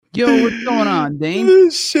Yo, what's going on, Dane?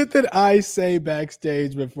 The shit that I say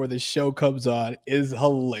backstage before the show comes on is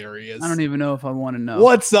hilarious. I don't even know if I want to know.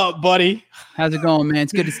 What's up, buddy? How's it going, man?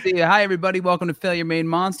 It's good to see you. Hi, everybody. Welcome to Failure Made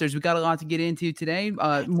Monsters. We got a lot to get into today.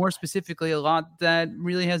 More specifically, a lot that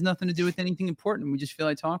really has nothing to do with anything important. We just feel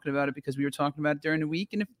like talking about it because we were talking about it during the week,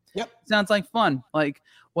 and it sounds like fun. Like,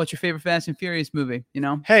 what's your favorite Fast and Furious movie? You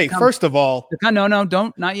know? Hey, first of all, no,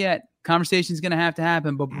 don't, not yet. Conversation's going to have to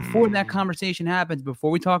happen, but before that conversation happens, before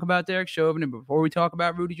we talk about Derek Chauvin and before we talk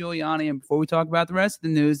about Rudy Giuliani and before we talk about the rest of the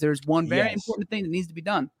news, there's one very important thing that needs to be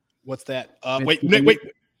done. What's that? Wait.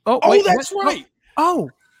 Oh, that's right. Oh.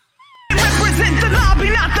 Represent the lobby,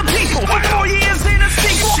 not the people. 4 years in a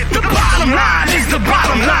sequel. The bottom line is the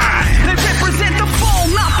bottom line. They represent the full,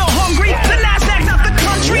 not the hungry. The NASDAQ, not the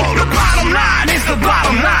country. The bottom line is the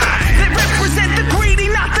bottom line. They represent the greedy,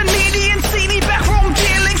 not the needy and seedy backroom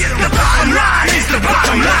dealings. The bottom line is the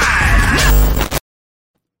bottom line.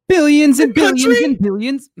 Billions and billions and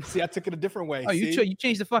billions. See, I took it a different way. Oh, you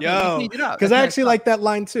changed the fucking. You changed it up. Because I actually like that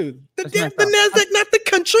line too. The NASDAQ, not the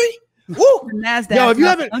country. Woo! The NASDAQ. Yo,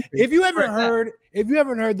 if you haven't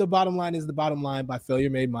heard the bottom line is the bottom line by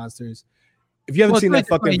Failure Made Monsters. If you haven't seen that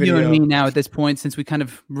fucking video, you and me now at this point, since we kind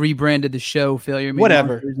of rebranded the show Failure Made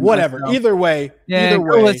Monsters. Whatever. Either way,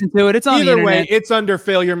 listen to it. It's on the internet. It's under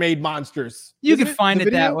Failure Made Monsters. You can find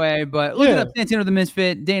it that way, but look it up. Santino the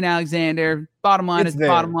Misfit, Dane Alexander. Bottom line is the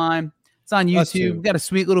bottom line. It's on YouTube. We got a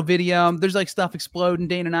sweet little video. There's like stuff exploding.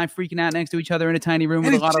 Dane and I freaking out next to each other in a tiny room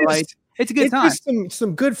with a lot of lights. It's a good time. Just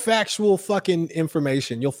some good factual fucking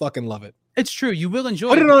information. You'll fucking love it. It's true. You will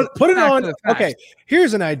enjoy it. Put it on. Okay,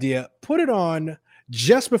 here's an idea. Put it on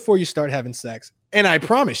just before you start having sex, and I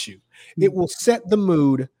promise you, it will set the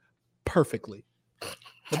mood perfectly.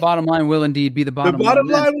 The bottom line will indeed be the bottom line. The bottom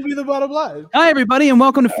line will be the bottom line. Hi, everybody, and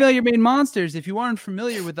welcome to Failure Made Monsters. If you aren't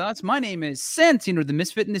familiar with us, my name is Santino the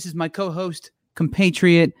Misfit, and this is my co-host,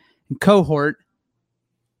 compatriot, and cohort,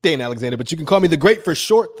 Dane Alexander, but you can call me the Great for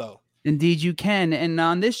short, though. Indeed, you can. And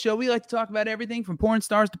on this show, we like to talk about everything from porn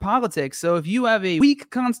stars to politics. So if you have a weak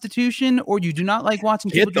constitution or you do not like watching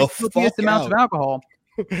people drink copious amounts of alcohol,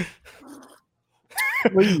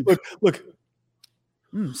 look.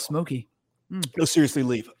 Smoky. No, seriously,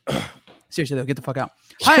 leave. Seriously, though, get the fuck out.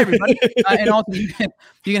 Hi, everybody. And also, you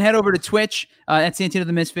can head over to Twitch at Santino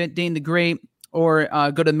the Misfit, Dane the Great, or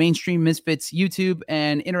go to Mainstream Misfits YouTube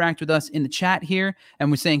and interact with us in the chat here. And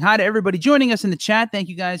we're saying hi to everybody joining us in the chat. Thank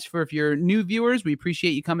you guys if you're new viewers, we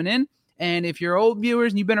appreciate you coming in. And if you're old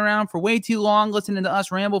viewers and you've been around for way too long, listening to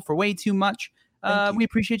us ramble for way too much, we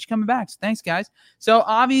appreciate you coming back. So thanks, guys. So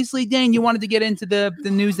obviously, Dane, you wanted to get into the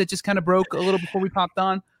news that just kind of broke a little before we popped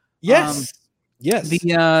on. Yes. Yes.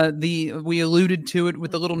 We alluded to it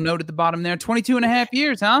with a little note at the bottom there. 22 and a half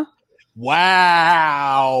years, huh?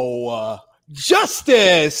 Wow.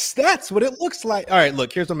 Justice. That's what it looks like. All right,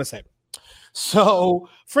 look, here's what I'm going to say. So,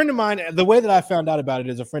 friend of mine, the way that I found out about it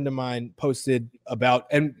is a friend of mine posted about,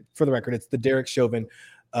 and for the record, it's the Derek Chauvin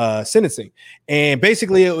sentencing. And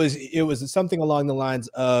basically it was something along the lines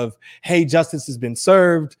of, hey, justice has been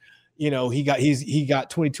served. You know, he got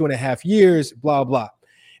 22 and a half years, blah, blah.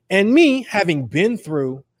 And me having been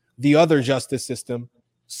through the other justice system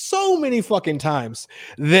so many fucking times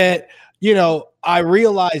that, you know, I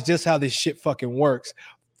realized just how this shit fucking works.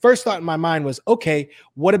 First thought in my mind was, okay,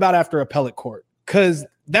 what about after appellate court? Because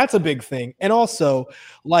that's a big thing. And also,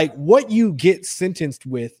 like, what you get sentenced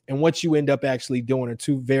with and what you end up actually doing are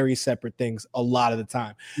two very separate things a lot of the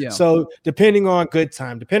time. Yeah. So depending on good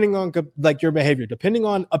time, depending on like your behavior, depending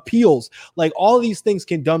on appeals, like all of these things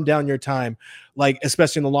can dumb down your time, like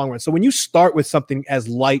especially in the long run. So when you start with something as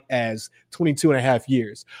light as 22 and a half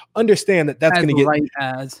years, understand that that's going to get light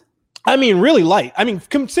as. I mean, really light. I mean,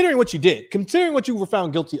 considering what you did, considering what you were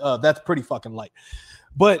found guilty of, that's pretty fucking light.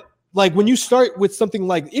 But like when you start with something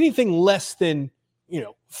like anything less than,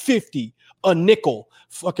 50, a nickel,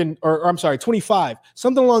 fucking, or I'm sorry, 25,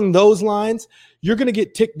 something along those lines, you're going to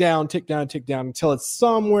get ticked down until it's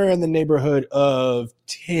somewhere in the neighborhood of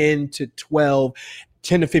 10 to 12,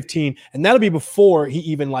 10 to 15. And that'll be before he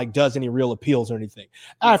even like does any real appeals or anything.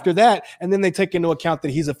 After that, and then they take into account that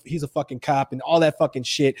he's a fucking cop and all that fucking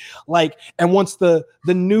shit. Like, and once the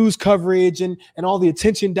news coverage and all the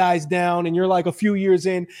attention dies down and you're like a few years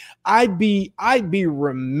in, I'd be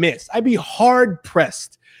remiss. I'd be hard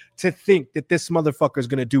pressed to think that this motherfucker is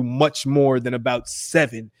going to do much more than about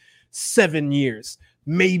 7 years,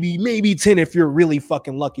 maybe 10 if you're really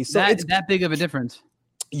fucking lucky. So it's that big of a difference.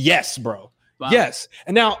 Yes, bro. Wow. Yes.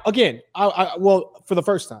 And now, again, well, for the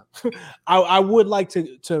first time, I would like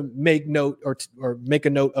to make note or make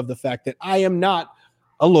a note of the fact that I am not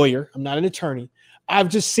a lawyer. I'm not an attorney. I've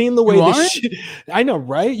just seen the way this shit. I know,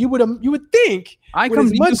 right? You would think. I come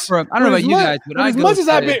to you for. I don't know about you guys, but I as go much as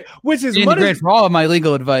to I've been, which is Danny much Gray as, for all of my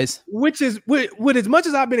legal advice. which is with as much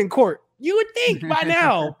as I've been in court, you would think by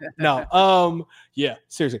now. No, yeah,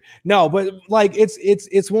 seriously, no, but like it's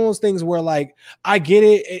one of those things where like I get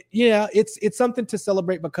it. Yeah, it's something to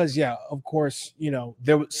celebrate because yeah, of course, you know,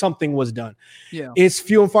 something was done. Yeah, It's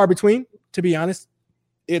few and far between, to be honest.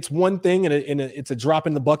 It's one thing and it's a drop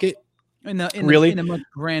in the bucket. in a much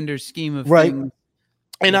grander scheme of Right. things.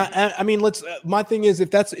 And I mean, let's. My thing is,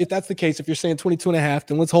 if that's the case, if you're saying 22.5,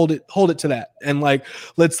 then let's hold it to that, and like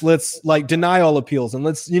let's like deny all appeals, and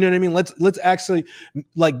let's, you know what I mean. Let's actually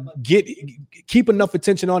like keep enough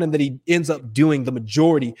attention on him that he ends up doing the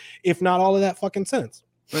majority, if not all of that fucking sentence.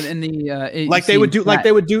 But in the Like they would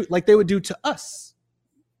do to us,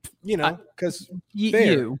 you know, because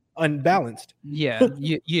you unbalanced. yeah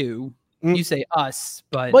you. You say us,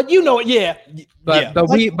 But you know, yeah. But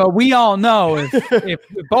we all know if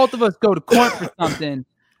both of us go to court for something.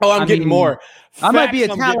 Oh, I'm getting more. I might be a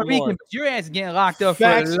Facts, I'm getting Talarican, more. but your ass is getting locked up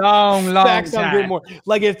Facts, for a long Facts, I'm time. getting more.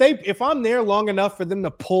 Like if I'm there long enough for them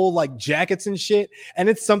to pull like jackets and shit, and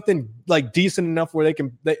it's something like decent enough where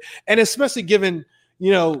and especially given,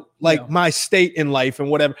 you know, like my state in life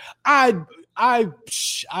and whatever, I'm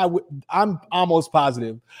almost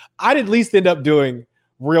positive I'd at least end up doing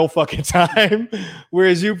real fucking time,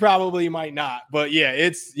 whereas you probably might not. But yeah,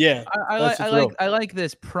 I like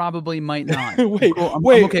this. Probably might not. Wait, cool. I'm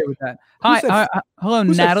wait. okay with that. Hi, hello,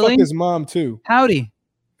 Who said Natalie. fuck his mom too? Howdy.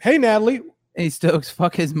 Hey, Natalie. Hey, Stokes.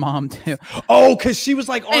 Fuck his mom too, Oh, because she was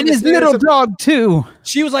like on and the his stairs little dog too.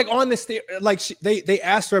 She was like on the stair, like they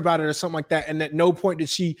asked her about it or something like that, and at no point did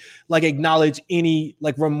she like acknowledge any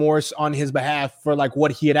like remorse on his behalf for like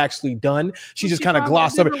what he had actually done. She just kind of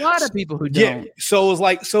glossed over. There's a lot of people who Yeah, don't. so it was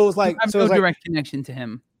like I have no direct connection to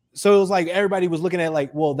him. So it was like everybody was looking at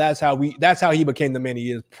like, well, that's how he became the man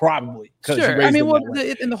he is, probably. Sure, I mean, well,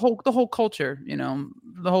 in the whole culture, you know,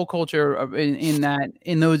 the whole culture of, in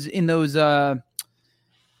those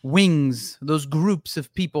wings, those groups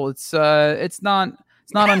of people, it's not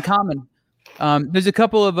uncommon. There's a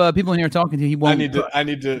couple of people in here talking to you.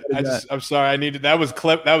 I'm sorry. That was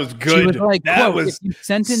clip. That was good. She was like, that quote, if you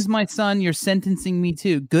sentence my son, you're sentencing me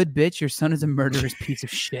too. Good bitch. Your son is a murderous piece of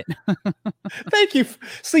shit. Thank you.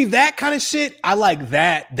 See, that kind of shit, I like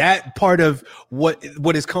that part of what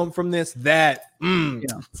has come from this.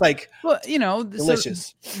 It's like, well, you know,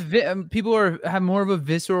 delicious. So, people have more of a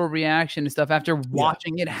visceral reaction to stuff after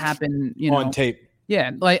watching it happen, you know, on tape.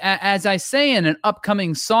 Yeah, like as I say in an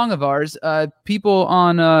upcoming song of ours, people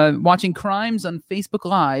on watching crimes on Facebook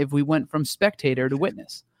Live, we went from spectator to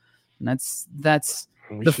witness, and that's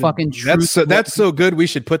fucking truth. That's so good. We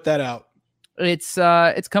should put that out. It's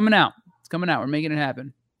coming out. It's coming out. We're making it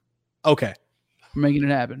happen. Okay, we're making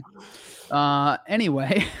it happen.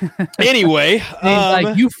 Anyway,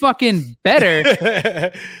 like you fucking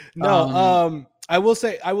better. No, I will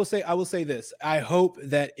say this. I hope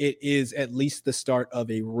that it is at least the start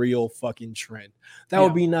of a real fucking trend. That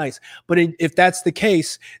would be nice. But if that's the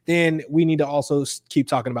case, then we need to also keep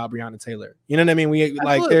talking about Breonna Taylor. You know what I mean? We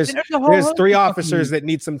like there's 3 officers that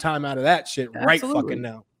need some time out of that shit right fucking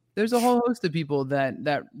now. There's a whole host of people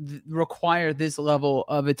that require this level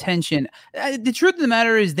of attention. The truth of the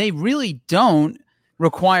matter is they really don't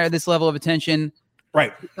require this level of attention.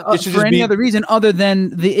 Right. For any other reason other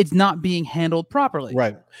than it's not being handled properly.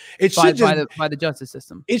 Right. It by should by the justice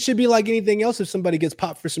system. It should be like anything else. If somebody gets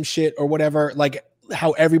popped for some shit or whatever, like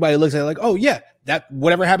how everybody looks at it, like, oh yeah, that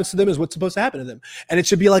whatever happens to them is what's supposed to happen to them. And it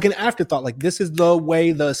should be like an afterthought. Like, this is the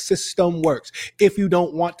way the system works. If you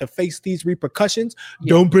don't want to face these repercussions,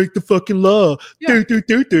 don't break the fucking law. Yeah.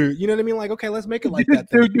 You know what I mean? Like, okay, let's make it like that.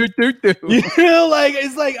 You know, like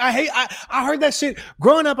it's like I heard that shit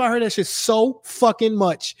growing up. I heard that shit so fucking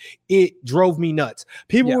much. It drove me nuts.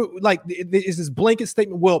 People were like, it's this blanket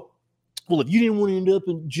statement. Well, if you didn't want to end up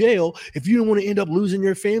in jail, if you didn't want to end up losing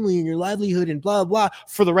your family and your livelihood and blah, blah,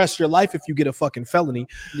 for the rest of your life, if you get a fucking felony,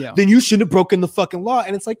 then you shouldn't have broken the fucking law.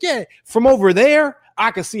 And it's like, yeah, from over there,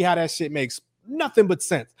 I can see how that shit makes nothing but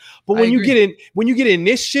sense. But when you get in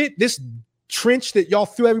this shit, this trench that y'all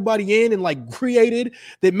threw everybody in and like created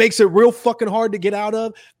that makes it real fucking hard to get out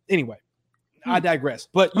of. Anyway. I digress,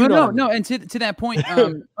 but no. And to that point,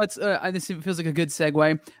 let's. This feels like a good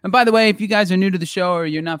segue. And by the way, if you guys are new to the show or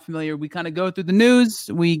you're not familiar, we kind of go through the news.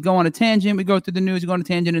 We go on a tangent. We go through the news. We go on a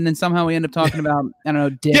tangent, and then somehow we end up talking about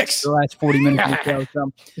dicks for the last 40 minutes of the show.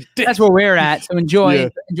 So that's where we're at. So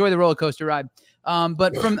enjoy the roller coaster ride.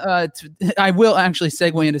 But from I will actually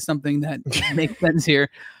segue into something that makes sense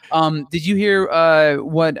here. Did you hear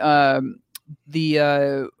what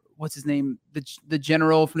what's his name, the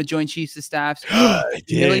general from the Joint Chiefs of Staff,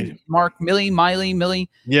 did. Millie.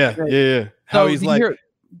 Yeah. How So he's like,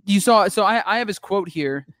 you saw. So I have his quote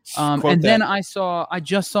here, Quote and that. then I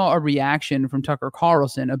just saw a reaction from Tucker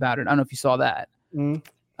Carlson about it. I don't know if you saw that.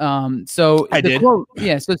 So I the did. quote,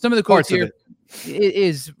 yeah. So some of the quotes Parts of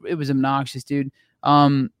here, it was obnoxious, dude.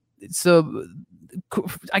 So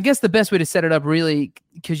I guess the best way to set it up, really,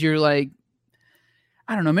 because you're like,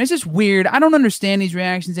 I don't know, man, it's just weird. I don't understand these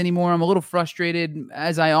reactions anymore. I'm a little frustrated,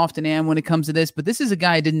 as I often am when it comes to this. But this is a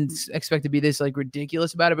guy I didn't expect to be this like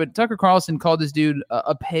ridiculous about it. But Tucker Carlson called this dude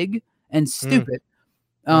a pig and stupid.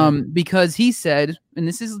 Because he said, and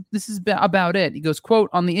this is about it. He goes, quote,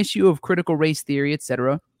 on the issue of critical race theory,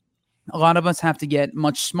 etc. A lot of us have to get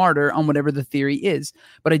much smarter on whatever the theory is.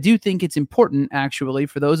 But I do think it's important, actually,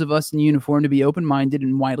 for those of us in uniform to be open-minded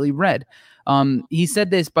and widely read. He said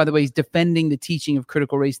this, by the way, he's defending the teaching of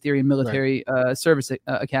critical race theory in military service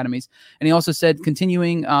academies. And he also said,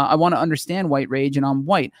 continuing, I want to understand white rage, and I'm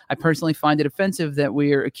white. I personally find it offensive that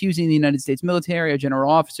we're accusing the United States military, our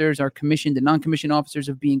general officers, our commissioned and non-commissioned officers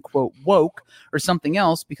of being, quote, woke or something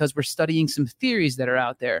else because we're studying some theories that are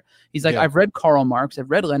out there. He's like, I've read Karl Marx, I've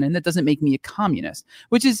read Lenin. That doesn't make me a communist,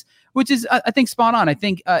 which is I think spot on. I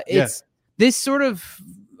think it's this sort of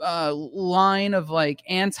line of like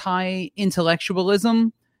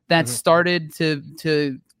anti-intellectualism that started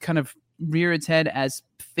to kind of rear its head as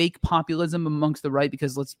fake populism amongst the right,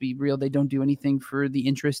 because let's be real, they don't do anything for the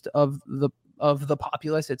interest of the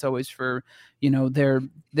populace. It's always for,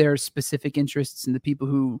 their specific interests and the people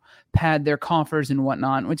who pad their coffers and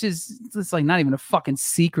whatnot, which is, it's like not even a fucking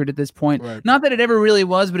secret at this point. Right. Not that it ever really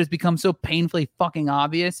was, but it's become so painfully fucking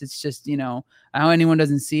obvious. It's just, how anyone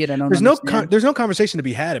doesn't see it. I don't know. There's no conversation to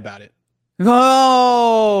be had about it.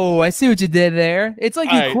 Oh, I see what you did there. It's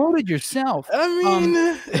like you quoted yourself. I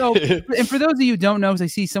mean, so, and for those of you who don't know, because I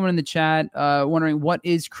see someone in the chat wondering what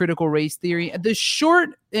is critical race theory. The short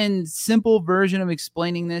and simple version of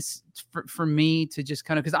explaining this for me to just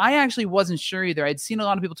kind of, because I actually wasn't sure either. I'd seen a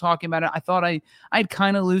lot of people talking about it. I thought I'd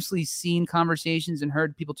kind of loosely seen conversations and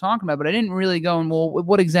heard people talking about it, but I didn't really go and, well,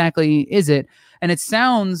 what exactly is it? And it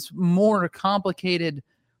sounds more complicated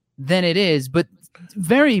than it is, but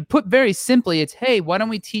very simply, it's, hey, why don't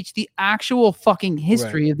we teach the actual fucking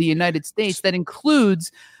history of the United States that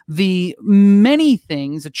includes the many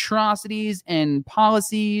things, atrocities and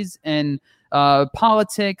policies and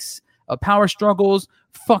politics, power struggles,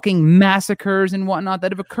 fucking massacres and whatnot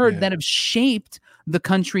that have occurred that have shaped the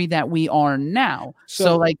country that we are now.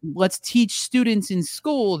 So like, let's teach students in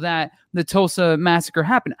school that the Tulsa massacre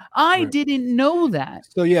happened. I didn't know that.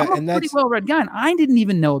 So yeah, I'm a pretty well-read guy, and I didn't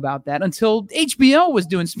even know about that until HBO was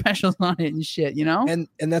doing specials on it and shit, And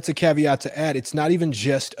that's a caveat to add. It's not even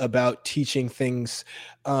just about teaching things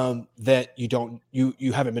that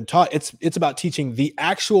you haven't been taught. It's about teaching the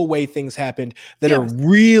actual way things happened that are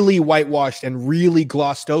really whitewashed and really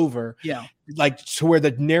glossed over. Yeah. Like, to where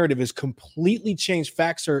the narrative is completely changed.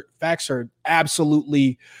 Facts are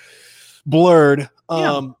absolutely blurred.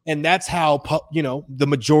 And that's how, the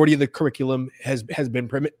majority of the curriculum has been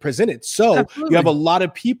presented. So you have a lot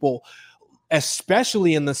of people,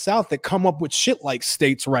 especially in the South, that come up with shit like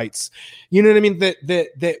states' rights. You know what I mean?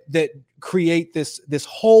 That create this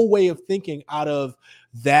whole way of thinking out of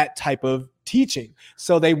that type of teaching.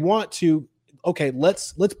 So they want to, okay,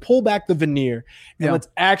 let's pull back the veneer and let's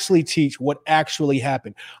actually teach what actually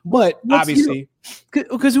happened. But obviously,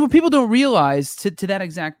 because what people don't realize, to that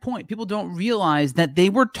exact point, people don't realize that they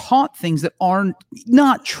were taught things that are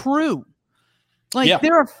not true. Like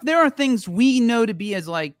there are things we know to be as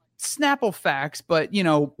like Snapple facts, but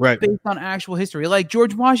based on actual history, like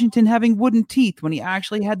George Washington having wooden teeth when he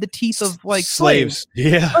actually had the teeth of like slaves.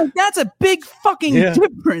 Yeah, like, that's a big fucking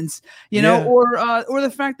difference, or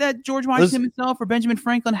the fact that George Washington himself or Benjamin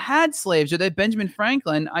Franklin had slaves, or that Benjamin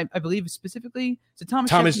Franklin, I believe specifically, so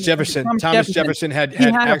Thomas Jefferson. Thomas Jefferson had a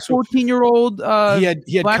 14-year-old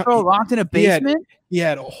black girl locked in a basement. He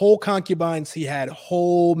had whole concubines. He had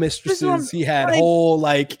whole mistresses. He had whole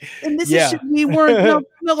And this is shit we weren't.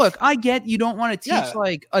 No, look, I get you don't want to teach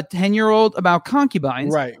like a 10-year-old about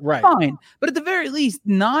concubines. Right. Fine, but at the very least,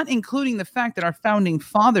 not including the fact that our founding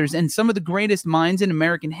fathers and some of the greatest minds in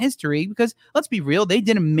American history, because let's be real, they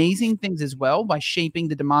did amazing things as well by shaping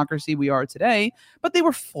the democracy we are today. But they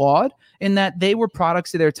were flawed in that they were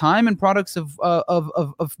products of their time and products of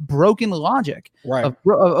broken logic, of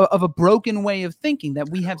a broken way of thinking that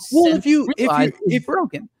we have since realized is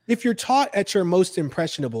broken. If you're taught at your most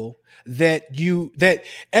impressionable that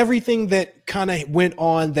everything that kind of went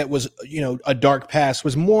on that was, a dark past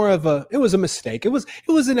was more of it was a mistake. It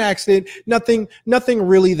was an accident. Nothing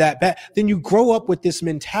really that bad. Then you grow up with this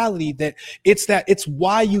mentality that it's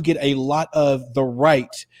why you get a lot of the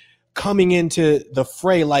right coming into the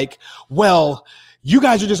fray. Like, well, you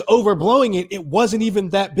guys are just overblowing it. It wasn't even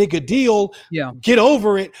that big a deal. Yeah. Get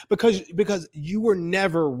over it, because you were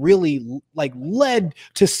never really like led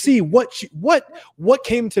to see what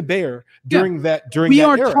came to bear during that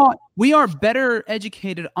era. We are better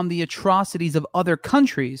educated on the atrocities of other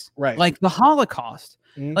countries, right? Like the Holocaust.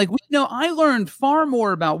 Mm-hmm. Like I learned far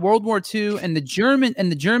more about World War II and the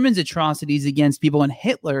Germans' atrocities against people and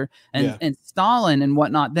Hitler and Stalin and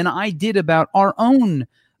whatnot than I did about our own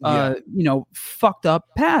fucked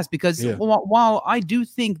up past, because while I do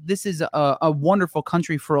think this is a wonderful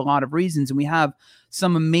country for a lot of reasons, and we have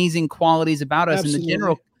some amazing qualities about us, Absolutely.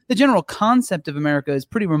 and the general concept of America is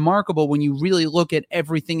pretty remarkable when you really look at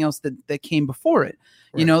everything else that came before it.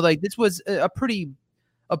 Right. Like this was a pretty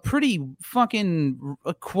fucking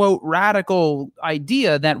quote radical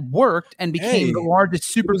idea that worked and became the largest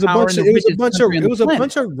superpower in the richest country on the planet. It was a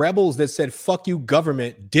bunch of rebels that said "fuck you,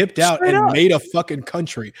 government," dipped out and made a fucking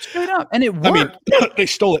country. Straight up, and it worked. I mean, they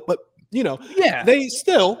stole it, but they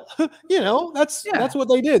still, that's what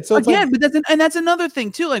they did. So again, but that's another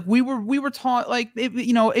thing too. Like we were taught, like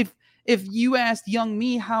if you asked young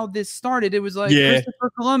me how this started, it was like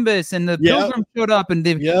Christopher Columbus and the Pilgrims showed up, and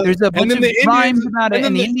there's a bunch of rhymes about it,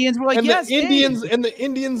 and the Indians were like, and yes, the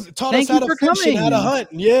Indians taught us how to fish and how to hunt.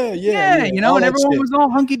 Yeah, and everyone was all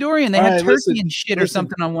hunky dory, and they had turkey and shit or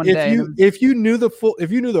something on one day. If you knew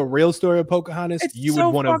the real story of Pocahontas, you would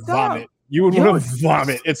want to vomit. You would want to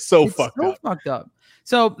vomit. It's so fucked up.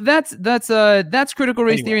 So that's critical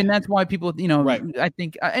race theory, and that's why people, right. I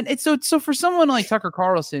think, and it's so for someone like Tucker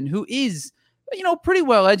Carlson, who is, pretty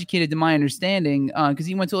well educated to my understanding, because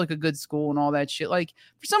he went to like a good school and all that shit. Like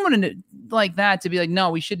for someone like that to be like, no,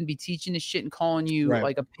 we shouldn't be teaching this shit and calling you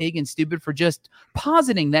like a pig and stupid for just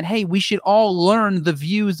positing that, hey, we should all learn the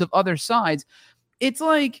views of other sides. It's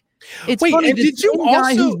like. It's funny. And did you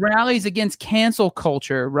guy who rallies against cancel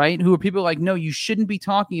culture, right? Who are people like, no, you shouldn't be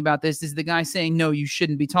talking about this. Is the guy saying, no, you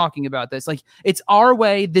shouldn't be talking about this? Like, it's our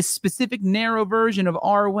way, this specific narrow version of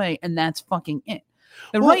our way, and that's fucking it.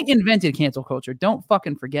 The right invented cancel culture. Don't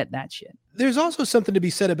fucking forget that shit. There's also something to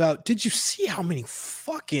be said about, did you see how many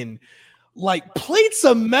fucking plates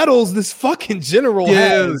of medals this fucking general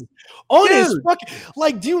has? On his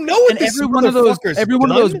fucking, do you know what this every one of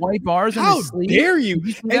those white bars on his sleeve? How dare you?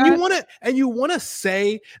 And you want to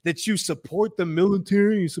say that you support the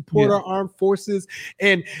military, you support our armed forces,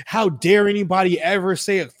 and how dare anybody ever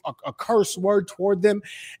say a curse word toward them?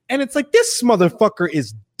 And it's like, this motherfucker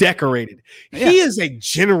is decorated. He is a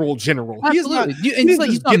general. Absolutely. He is not.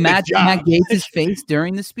 You saw Matt Gaetz' face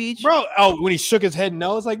during the speech, bro. Oh, when he shook his head,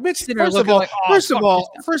 no, it's like, bitch.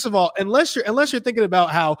 First of all, unless you're thinking about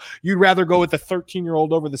how you'd rather go with the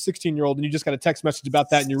 13-year-old over the 16-year-old, and you just got a text message about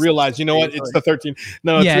that, and you realize, you know what, it's the 13.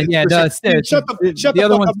 No, shut the fuck up.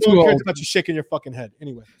 No one cares about you shaking your fucking head.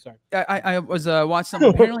 Anyway, sorry. I was watching something.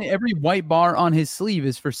 Apparently, every white bar on his sleeve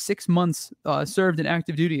is for 6 months served in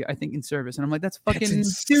active duty. I think in service, and I'm like, that's fucking.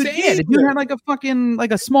 Dude, the dude had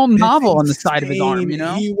like a small novel on the side of his arm,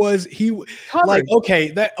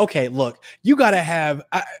 Look, you gotta have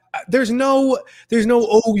there's no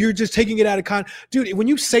you're just taking it out of dude, when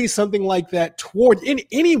you say something like that toward in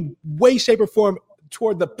any way, shape, or form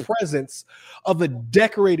toward the presence of a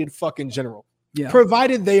decorated fucking general. Yeah.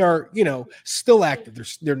 Provided they are, still active.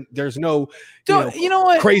 There's no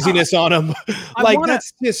craziness on them.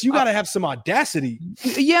 That's just, you gotta have some audacity.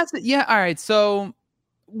 Yes, yeah. All right. So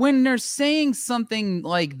when they're saying something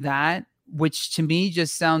like that, which to me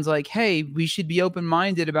just sounds like, hey, we should be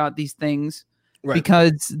open-minded about these things,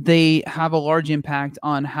 because they have a large impact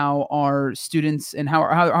on how our students and how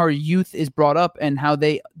our youth is brought up and how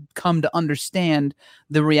they come to understand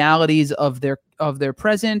the realities of their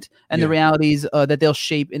present and the realities that they'll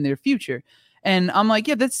shape in their future. And I'm like,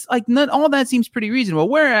 yeah, that's like, not all that seems pretty reasonable.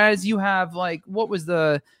 Whereas you have like, what was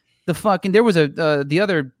the fucking, there was the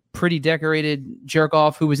other pretty decorated jerk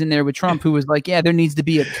off who was in there with Trump, who was like, yeah, there needs to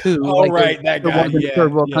be a coup. That guy.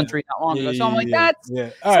 Third world country not long ago. So I'm like, that's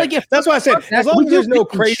all right. That's why I said, as long as there's no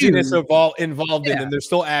craziness involved in them, they're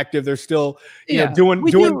still active. They're still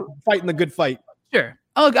fighting the good fight. Sure.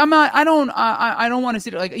 Look, I'm not. I don't want to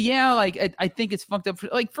sit like, I think it's fucked up for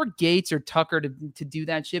Gaetz or Tucker to do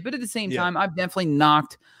that shit. But at the same time, I've definitely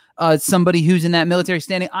knocked somebody who's in that military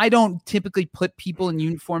standing. I don't typically put people in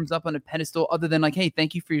uniforms up on a pedestal other than like, hey,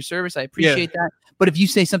 thank you for your service. I appreciate that. But if you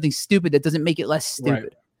say something stupid, that doesn't make it less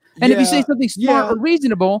stupid. And if you say something smart or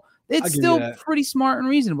reasonable, it's still pretty smart and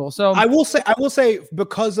reasonable. So I will say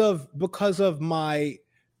because of my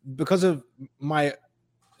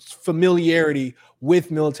familiarity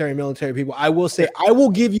with military people, I will say I will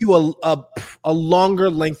give you a longer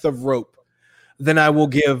length of rope than I will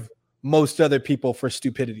give most other people for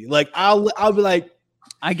stupidity. Like I'll be like,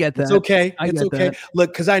 I get that. It's okay. It's okay. That.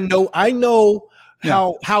 Look, because I know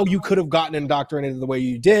how you could have gotten indoctrinated the way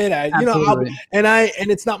you did. And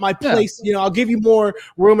it's not my place. Yeah. I'll give you more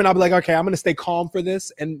room, and I'll be like, okay, I'm gonna stay calm for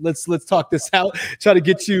this, and let's talk this out. Try to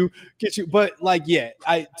get you. But like, yeah,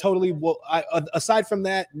 I totally will. Aside from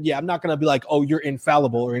that, yeah, I'm not gonna be like, oh, you're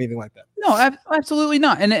infallible or anything like that. No, absolutely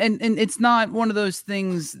not. And it's not one of those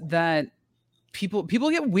things that people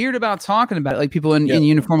get weird about talking about it. Like people in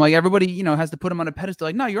uniform, like everybody, has to put them on a pedestal.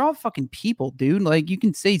 Like, no, you're all fucking people, dude. Like you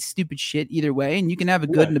can say stupid shit either way, and you can have a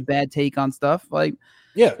good and a bad take on stuff. Like,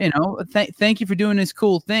 thank you for doing this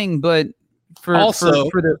cool thing, but like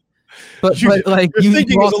you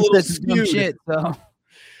thinking is a little skewed. Shit. So.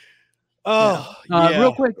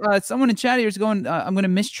 Real quick, someone in chat here is going. I'm going to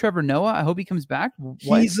miss Trevor Noah. I hope he comes back.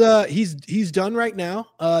 What? He's done right now.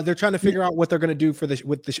 They're trying to figure out what they're going to do for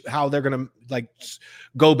how they're going to like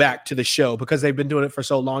go back to the show because they've been doing it for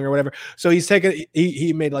so long or whatever. So he's taking.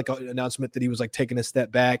 He made like an announcement that he was like taking a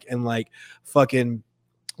step back and like fucking.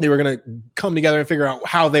 They were going to come together and figure out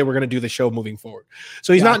how they were going to do the show moving forward.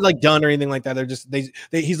 So he's not like done or anything like that. They're just,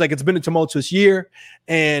 he's like, it's been a tumultuous year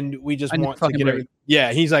and we just want to get everything.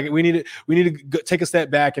 Yeah. He's like, we need to take a step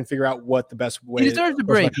back and figure out what the best way. He deserves a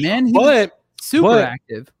break, man. He was super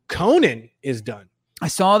active. Conan is done. I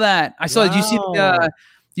saw that. Do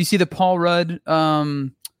you see the Paul Rudd,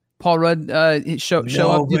 show up,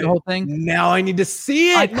 do the whole thing. Now I need to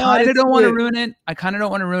see it. I kind of don't want to ruin it.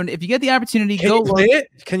 If you get the opportunity, go play it.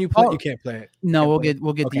 Can you play? You can't play it. No, we'll get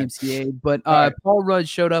DMCA. But Paul Rudd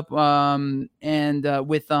showed up and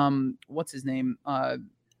with what's his name?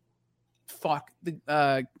 Don't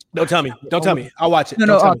tell me. I'll watch it.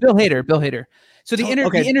 No, Bill Hader. So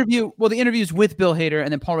the interview's with Bill Hader,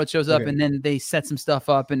 and then Paul Rudd shows up, and then they set some stuff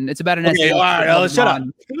up, and it's about an. Okay, all right, shut up.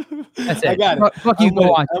 That's it. I got it. Fuck you, go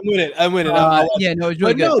watch. I'm with it. It's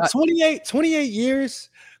really good. No, 28 years,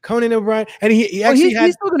 Conan O'Brien, and he's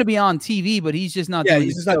still going to be on TV, but he's just not. Yeah,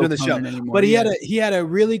 he's just not doing the show anymore. But he had a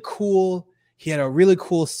really cool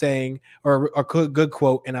saying or a good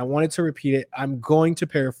quote, and I wanted to repeat it. I'm going to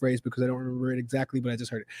paraphrase because I don't remember it exactly, but I just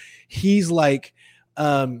heard it. He's like,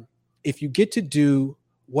 if you get to do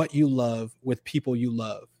what you love with people you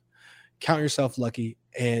love, count yourself lucky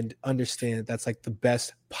and understand that's like the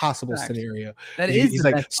best possible scenario. He's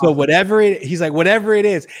like, so whatever it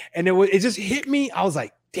is. And it just hit me. I was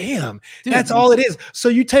like, damn, dude, that's all it is. So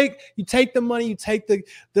you take the money, you take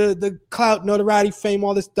the clout, notoriety, fame,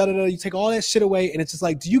 all this you take all that shit away, and it's just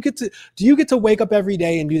like, do you get to wake up every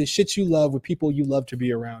day and do the shit you love with people you love to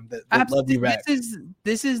be around that love you back?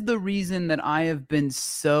 This is the reason that I have been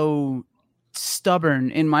so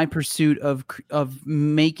stubborn in my pursuit of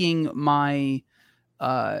making my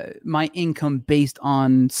income based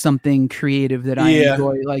on something creative that I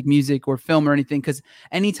enjoy, like music or film or anything. Because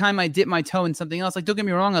anytime I dip my toe in something else, like, don't get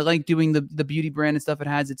me wrong, I like doing the beauty brand and stuff. It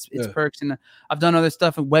has its perks, and I've done other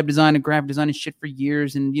stuff in web design and graphic design and shit for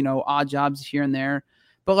years, and odd jobs here and there.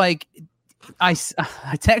 But like, I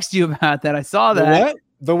text you about that. I saw that.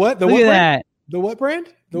 The what? Look at that. The what brand?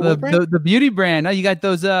 The beauty brand. Oh, you got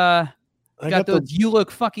those. You look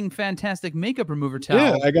fucking fantastic makeup remover towel.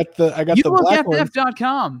 Yeah, I got the black one.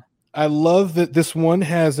 YouLookFF.com. I love that this one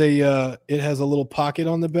has a little pocket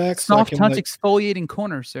on the back. Soft touch exfoliating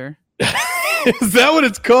corner, sir. Is that what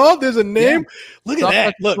it's called? There's a name. Yeah. Look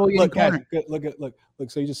at that. Look, guys, look.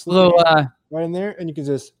 So you just slip right in there, and you can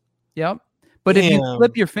just. Yep. But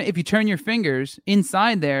if you turn your fingers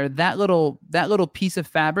inside there, that little piece of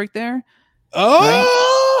fabric there.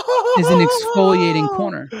 Is an exfoliating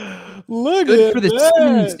corner. Look good at for the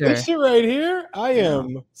that. Skin, This shit right here. I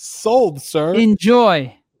am sold, sir.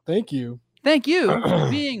 Enjoy. Thank you for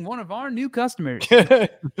being one of our new customers. All right,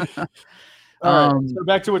 so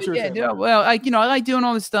back to what you were saying. Yeah, well, I like doing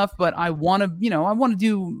all this stuff, but I want to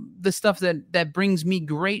do the stuff that brings me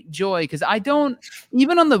great joy, because I don't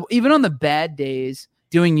even on the bad days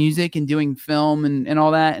doing music and doing film and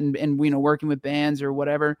all that and working with bands or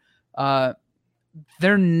whatever.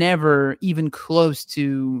 They're never even close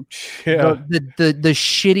to the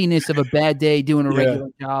shittiness of a bad day doing a regular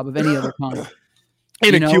job of any other kind.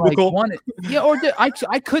 In a cubicle,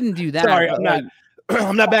 I couldn't do that. Sorry,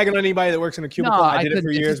 I'm not bagging on anybody that works in a cubicle. No, I did it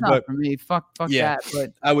for years, but for me, fuck that.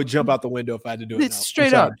 But I would jump out the window if I had to do it. It's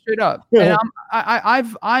straight up. And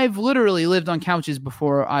I've literally lived on couches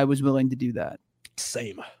before I was willing to do that.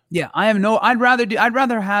 Same. Yeah, I'd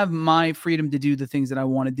rather have my freedom to do the things that I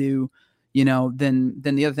want to do, than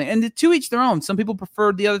the other thing. And to each their own. Some people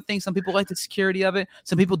prefer the other thing. Some people like the security of it.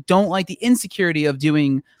 Some people don't like the insecurity of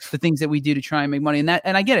doing the things that we do to try and make money. And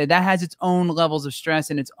I get it. That has its own levels of stress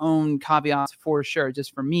and its own caveats for sure.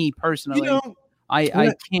 Just for me personally,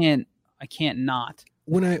 I can't not.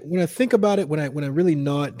 When I think about it, when I really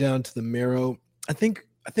gnaw it down to the marrow, I think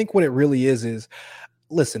what it really is.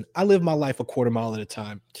 Listen, I live my life a quarter mile at a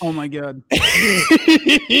time. Oh my God. Oh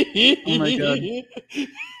my God.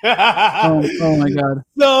 Oh my God.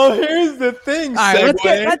 So here's the thing. All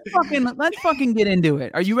right, let's fucking get into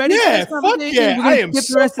it. Are you ready? Yeah, fuck yeah. I am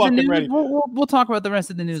so fucking ready. We'll talk about the rest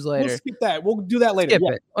of the news later. We'll skip that. We'll do that later. Skip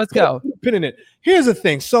it. Let's go. Pin in it. Here's the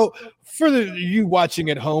thing. So for you watching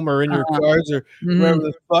at home or in your cars or wherever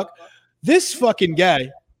the fuck, this fucking guy.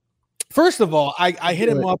 First of all, I hit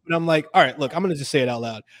him up and I'm like, all right, look, I'm going to just say it out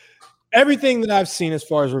loud. Everything that I've seen as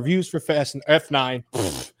far as reviews for Fast and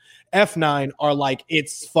F9 are like,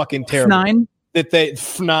 it's fucking terrible.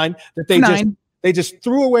 F9? They just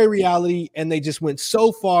threw away reality and they just went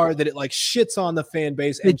so far that it like shits on the fan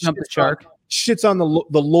base and jumped the shark. Shits on the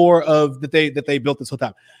lore of that they built this whole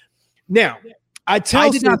time. Now, I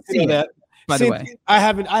did not see that. By the way, I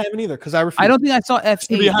haven't either because I refused. I don't think I saw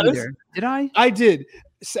F8 either. Did I? I did.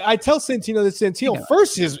 I tell Santino that Santino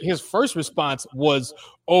first his first response was,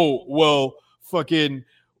 "Oh well, fucking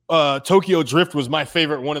Tokyo Drift was my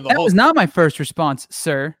favorite one of the whole." That was not my first response,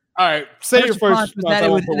 sir. All right, say your first response.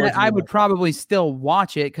 That I would probably still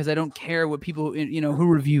watch it because I don't care what people who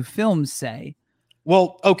review films say.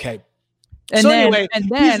 Well, okay. And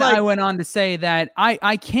then I went on to say that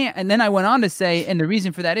I can't. And then I went on to say, and the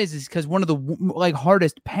reason for that is because one of the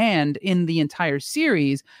hardest panned in the entire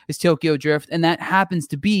series is Tokyo Drift, and that happens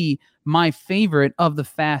to be my favorite of the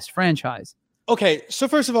Fast franchise. Okay, so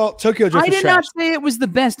first of all, Tokyo Drift. I did not say it was the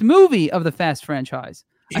best movie of the Fast franchise.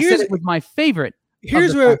 I said it was my favorite.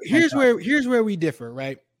 Here's where we differ,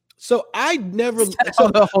 right? So I never.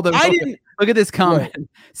 Hold on. Look at this comment. Right.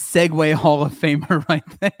 Segway Hall of Famer right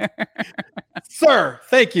there. Sir,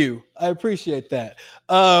 thank you. I appreciate that.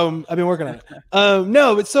 I've been working on it.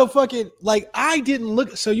 No, but so fucking like I didn't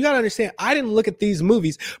look. So you gotta understand, I didn't look at these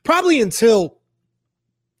movies probably until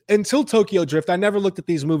Tokyo Drift. I never looked at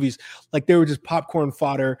these movies like they were just popcorn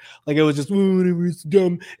fodder. Like it was just whatever, it's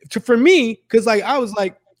dumb. For me, because like I was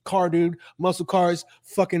like car dude, muscle cars,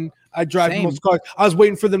 fucking. I drive most cars. I was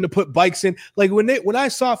waiting for them to put bikes in. Like when I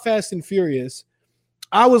saw Fast and Furious,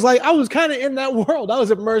 I was kind of in that world. I was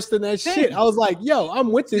immersed in that shit. I was like, yo,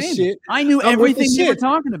 I'm with this shit. I knew everything you were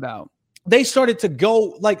talking about. They started to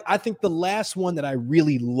go like, I think the last one that I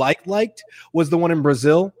really liked was the one in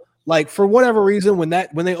Brazil. Like for whatever reason, when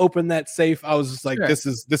they opened that safe, I was just like, this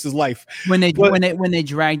is life. When they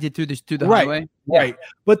dragged it through the highway, right?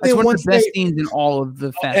 But that's then one of the best scenes in all of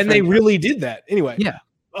the Fast, and they really did that anyway. Yeah.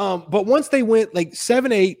 But once they went like 7,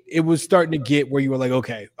 8, it was starting to get where you were like,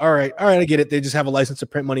 okay, all right, I get it. They just have a license to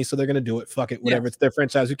print money, so they're gonna do it. Fuck it, whatever. It's their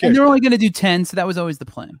franchise. Who cares? And they're only gonna do 10, so that was always the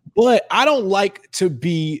plan. But I don't like to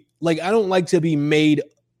be made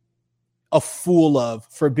a fool of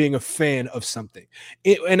for being a fan of something.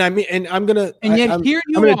 Here you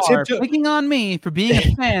are picking on me for being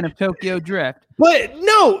a fan of Tokyo Drift.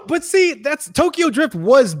 But see, that's Tokyo Drift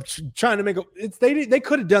was trying to make they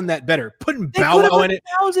could have done that better. Putting Bow Wow in it.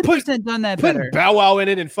 1,000% done that better. Putting Bow Wow in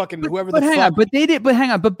it and fucking whoever the fuck.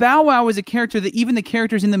 But Bow Wow was a character that even the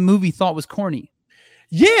characters in the movie thought was corny.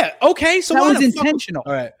 Yeah, okay. So that was intentional.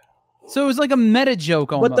 All right. So it was like a meta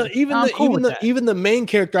joke almost. But even the main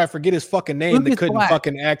character, I forget his fucking name, that couldn't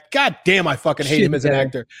fucking act. God damn, I fucking hate him as an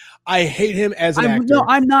actor. I hate him as an actor. No,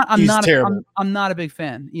 I'm not. I'm not a big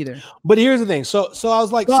fan either. But here's the thing. So I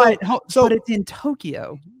was like, but it's in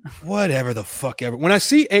Tokyo. Whatever the fuck ever. When I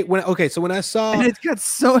saw, and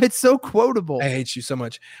it's so quotable. I hate you so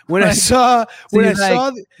much. When I saw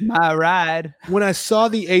my ride. When I saw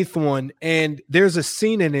the 8th one, and there's a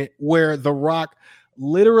scene in it where The Rock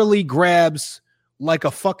literally grabs like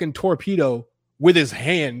a fucking torpedo with his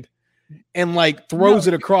hand and like throws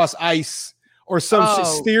it across ice or some shit,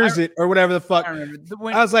 steers it or whatever the fuck.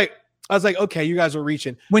 I was like, okay, you guys are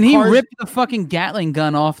reaching. When he ripped the fucking Gatling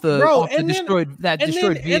gun off the destroyed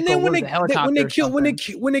vehicle, and then when they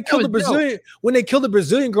killed the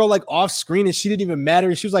Brazilian girl like off screen and she didn't even matter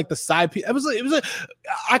and she was like the side piece. It was like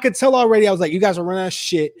I could tell already. I was like, you guys are running out of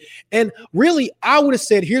shit. And really, I would have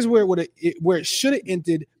said, here's where it should have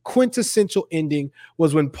ended. Quintessential ending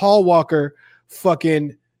was when Paul Walker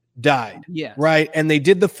fucking died. Yeah, right. And they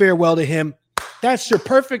did the farewell to him. That's your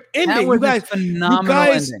perfect ending. That was a phenomenal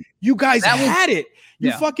ending. You guys had it.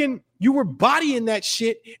 You were bodying that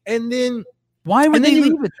shit. And then Why would And then they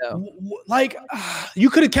you- leave it though? Like you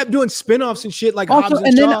could have kept doing spin-offs and shit like Also, Hobbs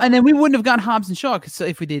and Shaw. and then we wouldn't have got Hobbs and Shaw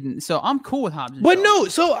if we didn't. So I'm cool with Hobbs and But Shaw. no,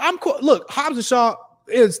 so I'm cool. Look, Hobbs and Shaw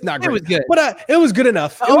is not It great. was good. But it was good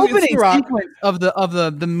enough. The It was, it's opening The Rock. sequence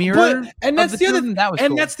of the mirror, But, and that's of the two other of them, that was and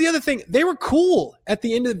cool. that's the other thing. They were cool at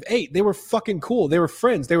the end of 8. They were fucking cool. They were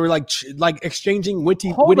friends. They were like exchanging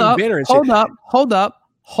witty banner and shit.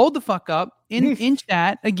 Hold the fuck up. In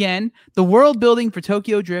chat again, the world building for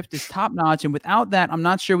Tokyo Drift is top notch, and without that, I'm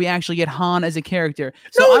not sure we actually get Han as a character.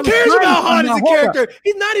 So No I one was cares trying about to- Han no, as a hold up. character.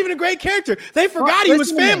 He's not even a great character. They forgot he was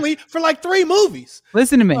listen to me. family for like 3 movies.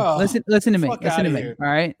 Listen to me. Oh, listen to me. fuck Listen to outta me. here. All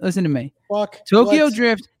right. Listen to me. Fuck. Tokyo what?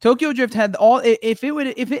 Drift. Tokyo Drift had all. If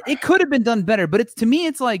it could have been done better, but it's to me,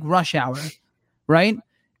 it's like Rush Hour, right?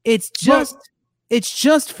 It's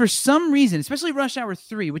just for some reason, especially Rush Hour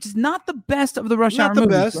 3, which is not the best of the Rush Hour Not the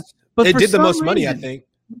movies. best. But It for did the some most money, I reason- think.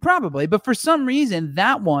 Probably, but for some reason,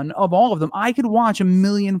 that one of all of them, I could watch a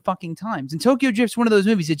million fucking times. And Tokyo Drift's one of those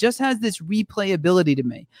movies. It just has this replayability to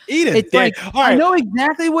me. Eat it. It's Dick. like All I right. know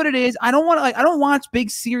exactly what it is. I don't want to I don't watch big,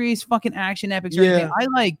 serious fucking action epics or anything. I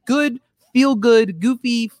like good, feel good,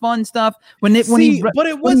 goofy, fun stuff. When he But it when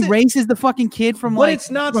he wasn't. races the fucking kid from But like it's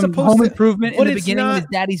not from supposed Home to- Improvement in but the it's beginning with his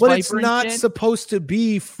not- daddy's But Viper it's and not shit. supposed to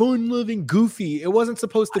be fun-loving, goofy. It wasn't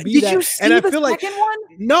supposed to be Did that. you see and I the feel like second one?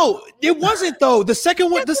 no, it wasn't though. The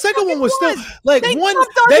second one, Yes, the it second one was fucking still was. like They one.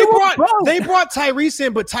 jumped on They you with brought both. they brought Tyrese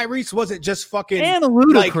in, but Tyrese wasn't just fucking. And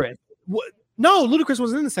Ludacris. No, Ludacris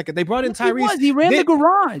wasn't in the second. They brought in Yes, he Tyrese. was. He ran They- the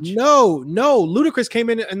garage. No, Ludacris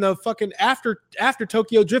came in the fucking after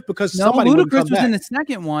Tokyo Drift because No, somebody wouldn't Ludacris come was back. in the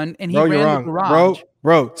second one, and he Bro, ran you're the wrong, garage.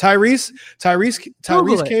 bro. Tyrese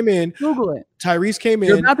Google it. came in. Google it. Tyrese came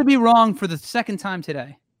You're in. about to be wrong for the second time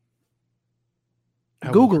today. I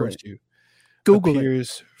will Google curse it. you. Google it.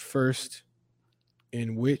 Appears first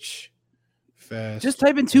in which Fast? Just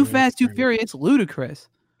type in Too and Fast, Too Furious. Furious. Ludacris.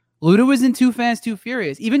 Luda was in Too Fast, Too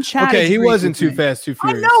Furious. Even Chad. Okay, he agrees wasn't with Too me. Fast, Too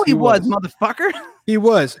I Furious. know he was, motherfucker. He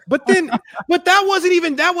was, but that wasn't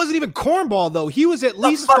even cornball though. He was at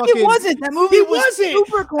least the fuck fucking. it wasn't. That movie He was wasn't.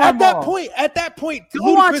 super At that cornball. point,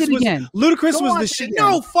 Go watch Ludacris it was again. Ludacris Go was watch the it shit.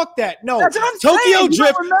 again. No, fuck that. No, That's what I'm Tokyo saying. You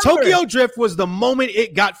Drift. don't remember. Tokyo Drift was the moment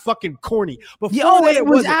it got fucking corny. Before Yo, that, it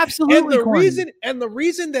was wasn't. absolutely And the corny.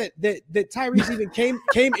 reason that Tyrese even came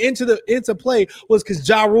into play was because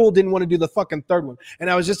Ja Rule didn't want to do the fucking third one,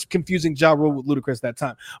 and I was just confusing Ja Rule with Ludacris that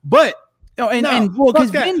time. But Oh, and well, because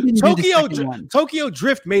fuck that. Vin didn't do the second one. Tokyo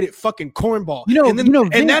Drift made it fucking cornball. You know, Vin-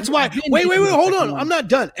 and that's why. Vin Wait, did the hold second on. one. I'm not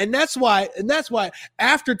done. And that's why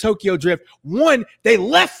after Tokyo Drift, one, they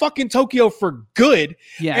left fucking Tokyo for good,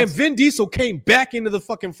 Yes. and Vin Diesel came back into the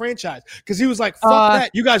fucking franchise because he was like, "Fuck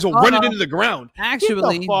that, you guys will run it into the ground."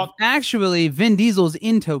 Actually, Vin Diesel's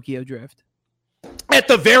in Tokyo Drift. At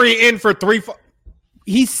the very end for 3.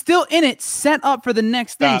 He's still in it, set up for the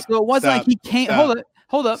next thing. Stop, So it wasn't stop, like he can't. stop,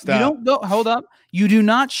 Hold up. stop. You don't go. Hold up. You do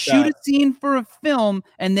not shoot Stop. a scene for a film,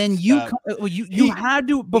 and then you Stop. you had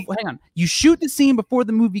to. Hang on. You shoot the scene before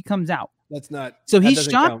the movie comes out. That's not. So that he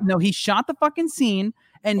doesn't shot. count. No, he shot the fucking scene,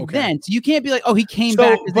 and Okay. then so you can't be like, oh, he came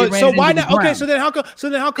back. Why not? Okay, so then how come? They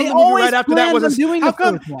the movie always right after that planned on wasn't? doing How the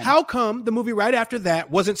come? fourth one. How come the movie right after that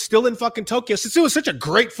wasn't still in fucking Tokyo? Since it was such a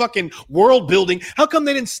great fucking world building, how come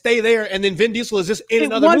they didn't stay there? And then Vin Diesel is just in It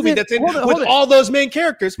another movie wasn't- that's in hold it, with hold it. all those main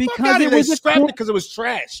characters? Because Fuck outta it here. was They a scrapped cor- it because it was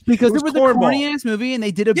trash. because it was a cornball. corny ass movie, and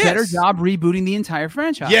they did a better Yes. job rebooting the entire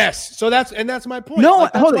franchise. Yes, so that's my point. No,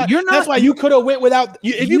 Like, that's hold it. why- You're not- That's why you could have went without.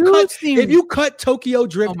 If you cut Tokyo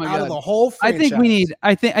Drift Oh my out of God. the whole I franchise, think we need.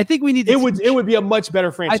 I think we need. To it would be a much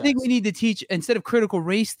better franchise. I think we need to teach instead of critical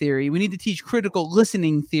race theory, we need to teach critical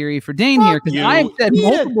listening theory for Dane here because you. I have said Be a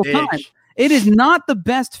multiple dick. times it is not the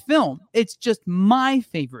best film. It's just my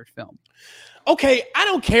favorite film. Okay, I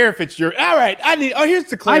don't care if it's your. All right, here's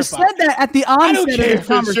to clarify. I said that at the I don't onset care of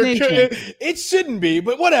the if it's your. conversation. It shouldn't be,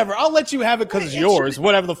 but whatever. I'll let you have it because it's yours.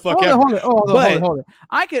 Whatever the fuck. Hold it. But- Hold it.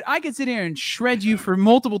 I could sit here and shred you for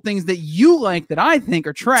multiple things that you like that I think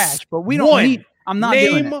are trash, but we don't One. need. I'm not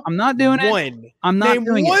doing it. I'm not doing it. One. I'm not Name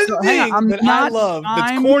doing one it. So, thing hang on, I'm that I not- love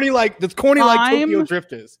that's I'm corny like Tokyo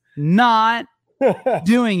Drift is. Not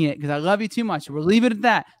doing it because I love you too much. We'll leave it at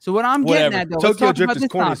that. So what I'm Whatever. getting at though, Tokyo let's talk Drift about is this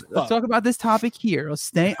corny as topic. Let's fuck. talk about this topic here. Let's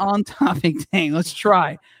stay on topic. Dang, let's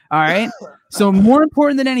try. All right. So more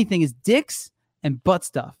important than anything is dicks and butt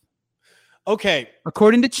stuff. Okay.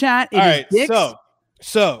 According to chat, it All is right. dicks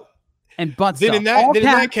So and butt then stuff. in that All then in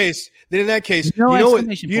that caps. case, No you know what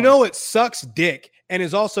exclamation you point. know what sucks dick and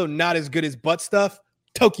is also not as good as butt stuff?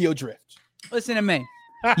 Tokyo Drift. Listen to me.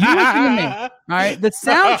 You listen to me. All right. The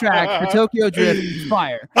soundtrack for Tokyo Drift is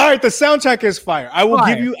fire. All right, the soundtrack is fire. I will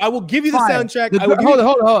Fire. give you the Fire. soundtrack. The I will gir- give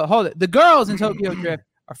you- hold it. The girls in Tokyo Drift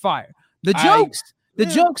are fire. The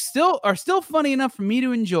jokes still funny enough for me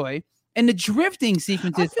to enjoy, and the drifting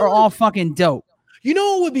sequences are all fucking dope. You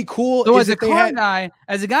know what would be cool? So as a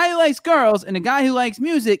guy who likes girls and a guy who likes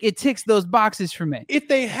music, it ticks those boxes for me. If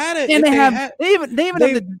they had it, and they even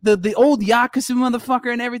have the old Yakuza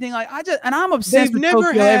motherfucker and everything. Like I'm obsessed with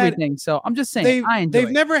Tokyo everything. So I'm just saying I enjoy.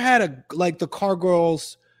 They've never had the car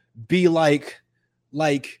girls be like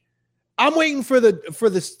I'm waiting for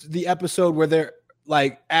the episode where they're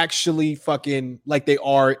like actually fucking like they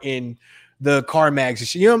are in the car mags and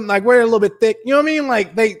shit. You know, like we're a little bit thick. You know what I mean?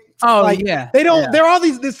 Like they. Oh like, yeah, they don't. Yeah. They're all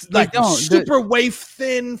these super waif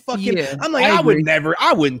thin fucking. Yeah, I'm like, I wouldn't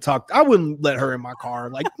let her in my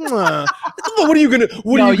car. Like, what are you gonna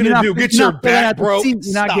do? Get your back broke? You're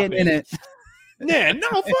not getting in it. Yeah, no,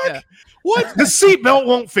 fuck. Yeah. What? The seatbelt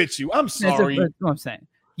won't fit you. I'm sorry. That's what I'm saying.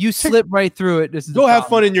 You slip right through it. This is go have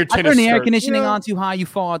fun in your tennis. I turn the air skirt. conditioning on too high, you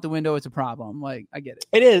fall out the window. It's a problem. Like I get it.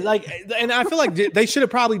 It is like, and I feel like they should have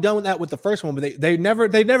probably done that with the first one, but they never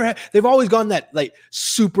had. They've always gone that like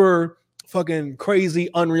super fucking crazy,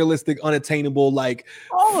 unrealistic, unattainable like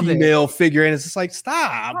female figure, and it's just like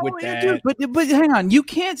stop with that. Dude, but hang on, you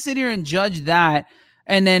can't sit here and judge that.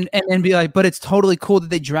 And then be like, but it's totally cool that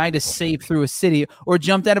they dragged a safe through a city or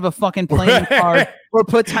jumped out of a fucking plane car or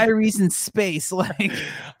put Tyrese in space. Like,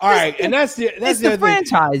 all right, and that's the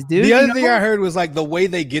franchise, dude. The other thing I heard was like the way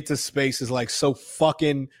they get to space is like so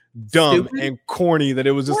fucking dumb and corny that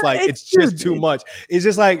it was just it's just too much. It's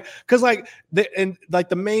just like because like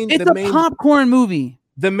the main popcorn movie.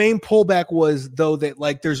 The main pullback was though that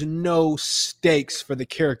like there's no stakes for the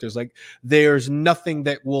characters. Like there's nothing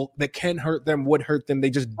that can hurt them, would hurt them. They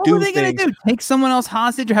just do. What are they gonna do? Take someone else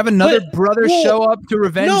hostage or have another brother show up to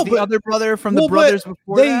revenge the other brother from the brothers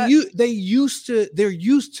before that? They're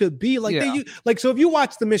used to be like so if you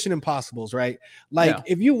watch the Mission Impossibles, right? Like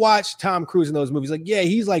if you watch Tom Cruise in those movies, like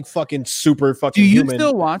he's like fucking super fucking. Do you human.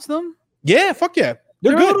 still watch them? Yeah, fuck yeah.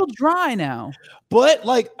 They're a little dry now. But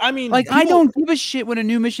like, I mean, I don't give a shit when a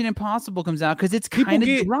new Mission Impossible comes out because it's kind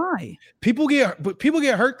of dry. People get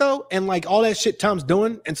hurt though, and like all that shit Tom's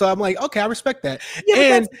doing, and so I'm like, okay, I respect that.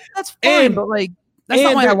 Yeah, and that's fine, but like that's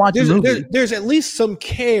not why I watch the movie. There's at least some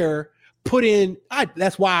care put in.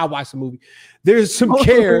 That's why I watch the movie. There's some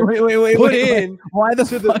care put in. Why the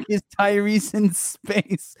fuck is Tyrese in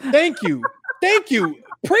space? Thank you.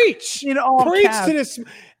 Preach. Preach to this.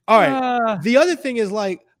 All right. The other thing is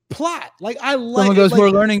like plot. Like I like. Someone goes, we're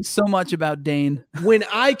learning so much about Dane. When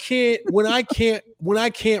I can't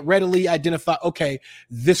readily identify. Okay,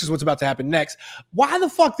 this is what's about to happen next. Why the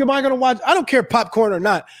fuck am I going to watch? I don't care popcorn or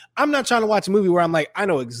not. I'm not trying to watch a movie where I'm like, I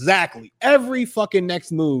know exactly every fucking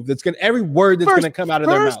next move every word that's going to come out of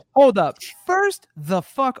their mouth. Hold up. First, the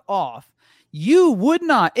fuck off. You would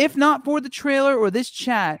not, if not for the trailer or this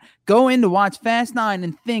chat, go in to watch Fast 9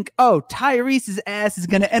 and think, oh, Tyrese's ass is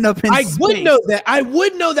going to end up in space. I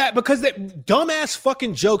would know that because that dumbass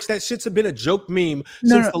fucking jokes, that shit's been a joke meme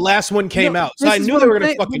since the last one came out. So I knew they were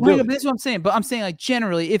going to fucking do it. This is what I'm saying. But I'm saying like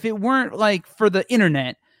generally, if it weren't like for the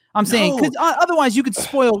internet, I'm saying because otherwise you could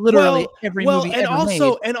spoil literally every movie ever made.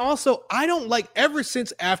 And also, I don't like ever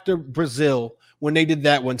since after Brazil when they did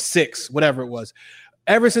that one, 6, whatever it was.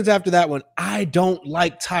 Ever since after that one, I don't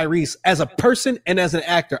like Tyrese as a person and as an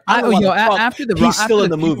actor. After he's still in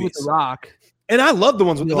the movies with The Rock, and I love the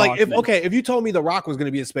ones with if you told me The Rock was going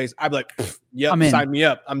to be in space, I'd be like, yep, sign me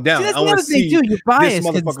up. I'm down. I want to see this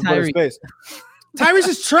motherfucker go to space. Tyrese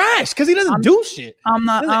is trash because he doesn't do shit. I'm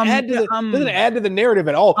not. Doesn't add to the narrative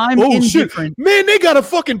at all. I'm indifferent. Shit, man! They got a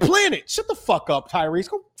fucking planet. Shut the fuck up, Tyrese.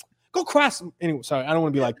 Go cross. Anyway, sorry, I don't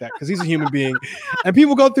want to be like that because he's a human being, and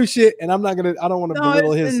people go through shit, and I don't want to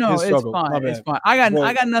belittle his struggle. It's fine. I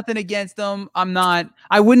got nothing against him.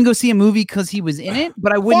 I wouldn't go see a movie because he was in it,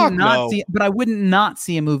 but I wouldn't not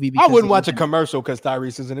see a movie. I wouldn't watch a commercial because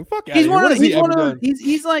Tyrese is in it. Fuck. He's like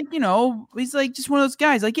he's like just one of those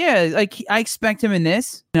guys. Like like I expect him in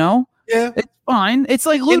this. Yeah, it's fine. It's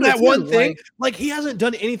like in that one thing. Like he hasn't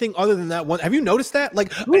done anything other than that one. Have you noticed that?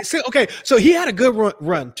 Like, okay, so he had a good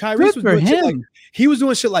run. Tyrese was doing shit like he was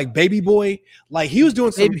doing shit like Baby Boy. Like he was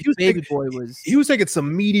doing he was taking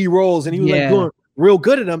some meaty roles and he was like doing real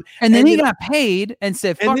good at them. And then he got paid and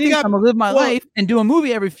said, "Fuck this, I'm gonna live my life and do a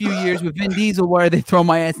movie every few years with Vin Diesel where they throw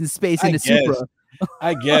my ass in space in a Supra."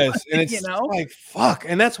 I guess, and it's like fuck,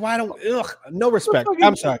 and that's why I don't. No respect.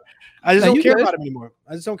 I'm sorry. I just don't care about him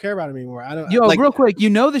anymore. I don't. Real quick,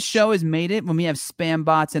 the show has made it when we have spam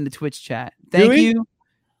bots in the Twitch chat.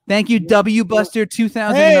 Thank you, W Buster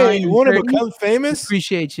 2009. Hey, you want to become famous?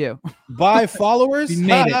 Appreciate you. Buy followers. We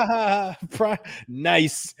made it.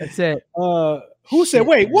 Nice. That's it. Who said?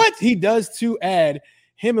 Wait, what? He does to add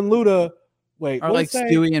him and Luda Wait, Or like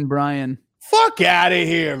Stewie and Brian. Fuck out of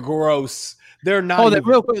here. Gross. They're not. Oh,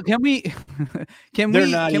 real quick. Can we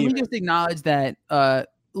even. just acknowledge that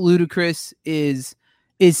Ludacris is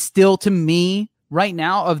still, to me right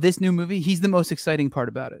now, of this new movie, he's the most exciting part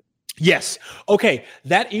about it. Yes. Okay.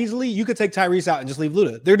 That easily, you could take Tyrese out and just leave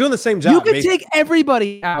Luda. They're doing the same job. You could take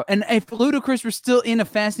everybody out. And if Ludacris were still in a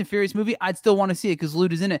Fast and Furious movie, I'd still want to see it because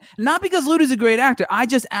Luda's in it. Not because Luda's a great actor. I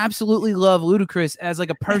just absolutely love Ludacris as like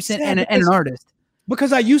a person and an artist.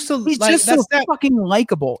 Because I used to, he's just so fucking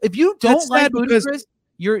likable. If you don't like Ludacris,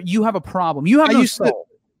 you have a problem. You have no soul.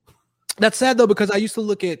 That's sad though, because I used to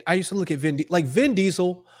look at Vin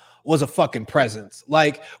Diesel was a fucking presence.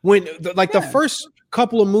 Like when the first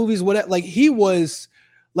couple of movies, whatever, like he was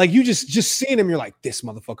like, you just seeing him, you're like, this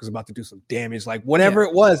motherfucker's about to do some damage, like whatever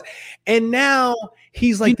it was. And now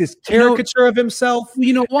he's like this caricature of himself.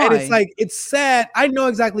 You know why? And it's like, it's sad. I know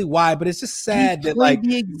exactly why, but it's just sad that like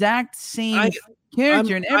the exact same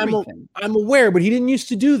character and everything. I'm aware, but he didn't used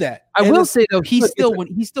to do that. I will say though, he still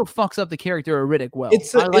fucks up the character of Riddick well.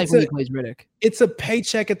 I like when he plays Riddick. It's a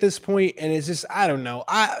paycheck at this point, and it's just, I don't know.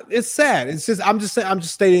 It's sad. It's just I'm just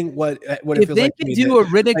stating what it feels like. If they could do a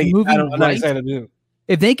Riddick movie,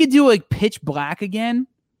 if they could do like Pitch Black again,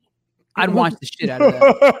 I'd watch the shit out of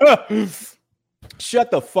that.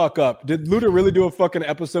 Shut the fuck up. Did Luda really do a fucking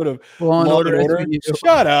episode of Law and Order?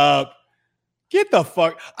 Shut up. Get the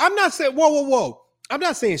fuck. I'm not saying whoa. I'm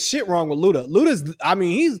not saying shit wrong with Luda. Luda's, I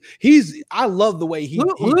mean, he's I love the way he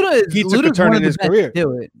took a turn in his career.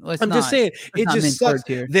 I'm just saying it just sucks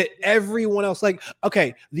that everyone else, like,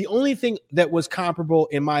 okay, the only thing that was comparable,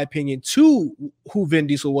 in my opinion, to who Vin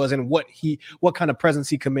Diesel was and what kind of presence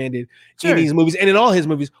he commanded in these movies and in all his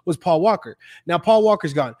movies was Paul Walker. Now Paul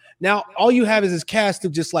Walker's gone. Now all you have is this cast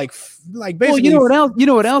of just like basically. Well, you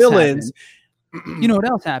know what else happened? You know what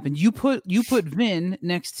else happened? You put Vin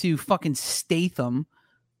next to fucking Statham,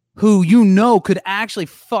 who could actually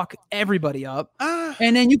fuck everybody up,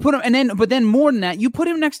 and then you put him, but then more than that, you put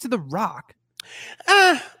him next to The Rock.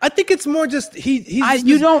 I think it's more just name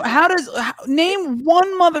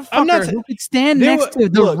one motherfucker who could stand next to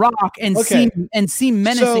The Rock and seem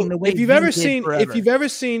menacing the way. If you've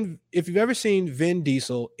ever seen Vin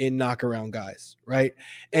Diesel in Knockaround Guys, right?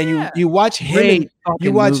 And you watch him,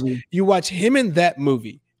 you watch him in that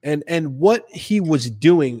movie, and what he was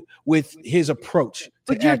doing with his approach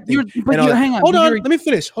to acting. Hang on, hold on, let me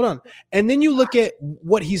finish. Hold on, and then you look at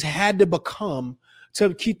what he's had to become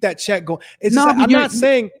to keep that check going. It's I'm not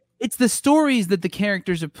saying it's the stories that the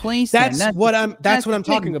characters are placed in. That's what I'm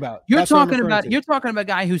talking about. You're talking about a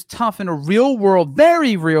guy who's tough in a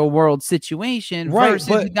very real world situation versus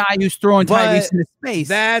a guy who's throwing Tyrese into space.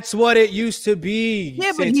 That's what it used to be.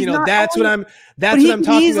 Yeah, but that's what I'm talking about. He can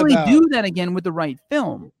easily do that again with the right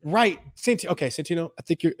film. Right. Santino, I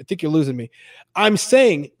think you're losing me. I'm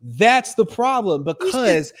saying that's the problem,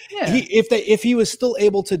 because if he was still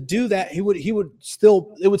able to do that, it would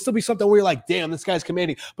still be something where you're like, damn, this guy's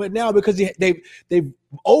commanding. But now because they've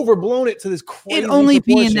overblown it to this crazy. It'd only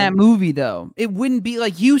be in that movie though. It wouldn't be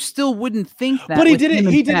like, you still wouldn't think that. But he did it.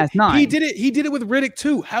 He did it with Riddick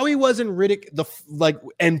too. How he was in Riddick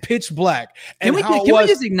and Pitch Black. And can we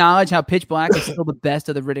just acknowledge how Pitch Black is still the best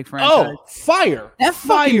of the Riddick franchise? Oh, fire! That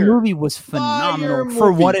fucking movie was phenomenal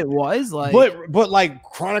for what it was. Like, but like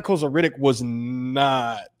Chronicles of Riddick was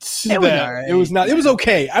not. It was not. It was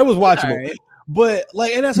okay. I was watchable. Right. But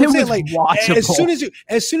like, and that's what I'm saying. Like, watchable.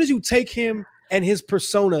 as soon as you take him and his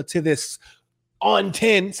persona to this on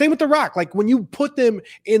 10, same with The Rock. Like when you put them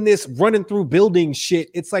in this running through building shit,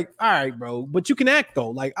 it's like, all right, bro, but you can act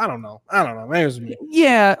though. Like, I don't know.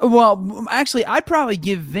 Yeah. Well, actually, I'd probably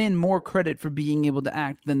give Vin more credit for being able to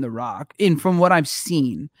act than The Rock from what I've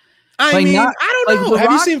seen. I don't know.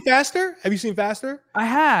 Have you seen Faster? I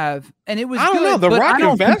have, and it was. I don't know. The Rock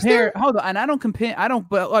and Faster. Hold on, and I don't compare.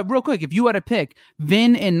 But real quick, if you had to pick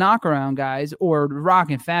Vin and Knockaround Guys or Rock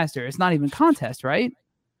and Faster, it's not even a contest, right?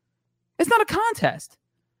 It's not a contest.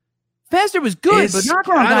 Faster was good, but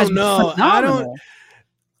Knockaround Guys was phenomenal.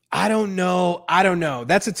 I don't know.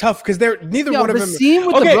 That's a tough, because they're neither one of them.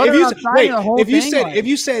 If you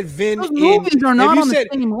said Vin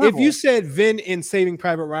if you said Vin in Saving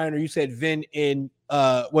Private Ryan, or you said Vin in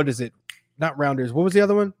what is it? Not Rounders. What was the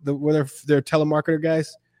other one? Where they're telemarketer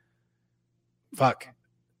guys. Fuck.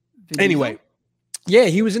 Anyway, yeah,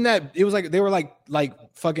 he was in that. It was like they were like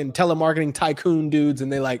fucking telemarketing tycoon dudes,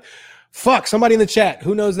 and they like, fuck, somebody in the chat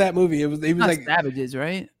who knows that movie. He was not like Savages,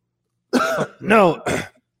 right? No.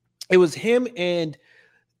 It was him and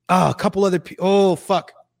a couple other people. Oh,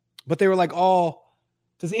 fuck. But they were like,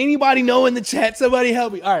 does anybody know in the chat? Somebody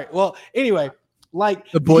help me. All right. Well, anyway, like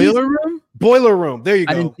the Boiler Room? Boiler Room. There you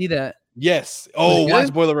go. I didn't see that. Yes. Oh, Was it watch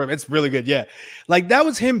good? Boiler Room. It's really good. Yeah. Like that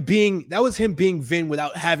was him being Vin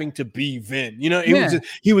without having to be Vin. You know,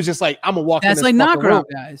 he was just like, I'm gonna walk in That's this like fucking room.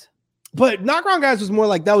 knockaround guys. But Knockaround Guys was more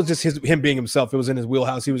like that was just him being himself. It was in his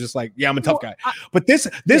wheelhouse. He was just like, yeah, I'm a tough guy. But this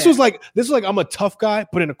was like I'm a tough guy,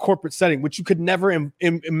 but in a corporate setting, which you could never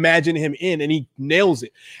imagine him in, and he nails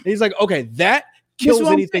it. And he's like, okay, that kills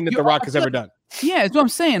anything that The Rock has ever done. Yeah, that's what I'm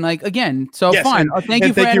saying. Like again, so Yes, fine. Thank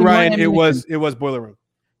you, Ryan. It was Boiler Room.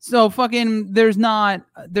 So fucking there's not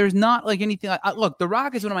like anything like look, The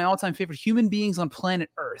Rock is one of my all-time favorite human beings on planet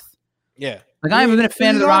Earth. Yeah. Like I haven't been a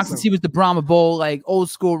fan of The Rock since he was the Brahma Bull, like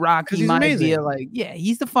old school Rocky. My idea, like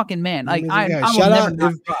he's the fucking man. Like I shout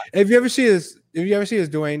out if you ever see his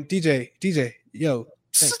Dwayne DJ, yo.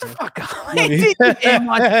 Shut the fuck up.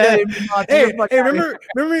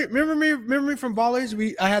 Remember me from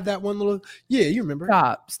Ballers? I had that one little. Yeah, you remember?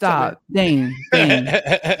 Stop, Dane,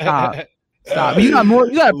 stop. You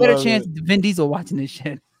got a better chance of Vin Diesel watching this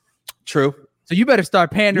shit. True. So you better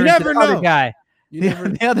start pandering to the other guy.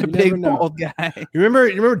 The other big bald guy. You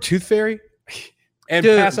remember Tooth Fairy and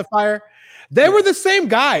Pacifier? They were the same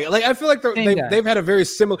guy. Like I feel like they've had a very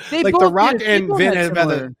similar. Like The Rock and Vin have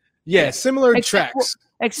had similar tracks.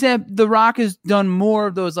 Except The Rock has done more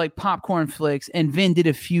of those like popcorn flicks, and Vin did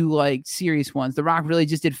a few like serious ones. The Rock really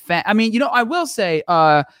just did fat. I mean, I will say,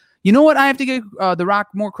 you know what I have to give The Rock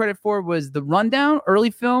more credit for was The Rundown,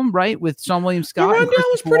 early film, right, with Sean William Scott. The Rundown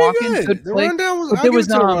was pretty good. The Rundown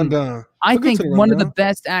was. I think one of the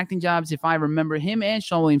best acting jobs, if I remember him and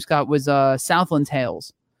Sean William Scott, was Southland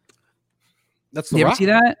Tales. That's The Rock. You ever see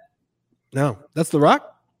that? No, that's The Rock.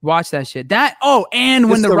 Watch that shit. And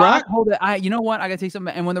when The Rock hold it, you know what? I gotta take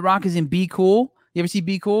something. And when The Rock is in Be Cool, you ever see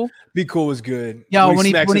Be Cool? Be Cool was good. Yeah, when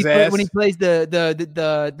he plays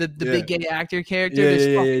the big gay actor character,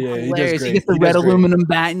 hilarious. He gets the red aluminum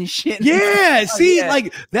bat and shit. Yeah,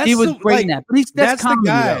 like that's he was great in that. But that's comedy, the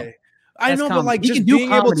guy. Though. I know, but like just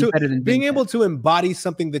being able to embody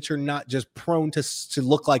something that you're not just prone to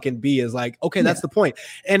look like and be is like, okay, that's the point.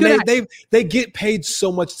 And they get paid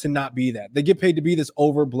so much to not be that. They get paid to be this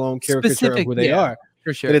overblown caricature of who they are.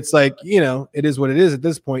 For sure. But it's like, it is what it is at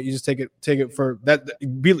this point. You just take it for that.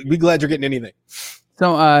 Be glad you're getting anything.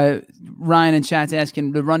 So Ryan in chat's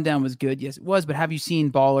asking, The Rundown was good. Yes, it was. But have you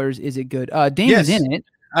seen Ballers? Is it good? Dane was in it.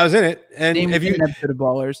 I was in it, and if you an episode of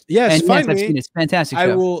Ballers, find me. I've seen it. It's fantastic.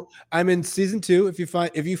 I will. I'm in season 2. If you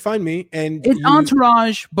find me, and it's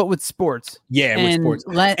Entourage, but with sports. Yeah, with sports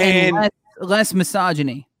and less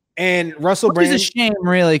misogyny. And Russell Brand is a shame,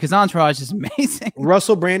 really, because Entourage is amazing.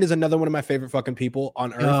 Russell Brand is another one of my favorite fucking people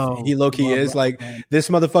on earth. He low-key is like this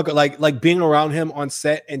motherfucker. Like being around him on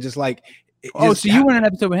set and just like. So you were in an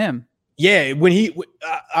episode with him. Yeah, when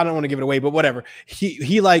I don't want to give it away, but whatever.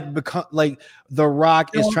 He like become like The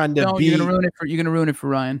Rock is trying to be. You're gonna ruin it for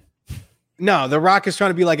Ryan. No, The Rock is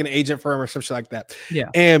trying to be like an agent for him or some shit like that. Yeah,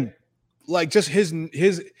 and like just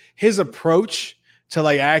his approach to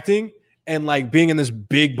like acting and like being in this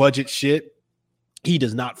big budget shit. He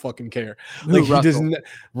does not fucking care. Like he does not.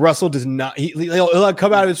 Russell does not. He'll like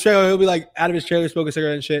come out of his trailer. He'll be like out of his trailer, smoking a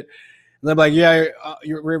cigarette and shit. And they're like, yeah,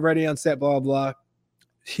 you're ready on set. Blah blah.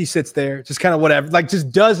 He sits there, just kind of whatever, like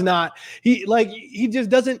just does not. He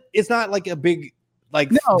just doesn't. It's not like a big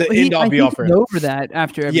the end all be all for him. Over that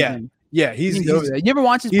after everything. Yeah. He's over that. You ever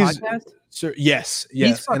watch his podcast? Sure. Yes.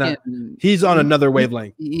 He's on another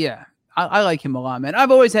wavelength. Yeah, I like him a lot, man.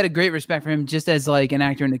 I've always had a great respect for him, just as like an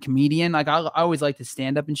actor and a comedian. Like I always like to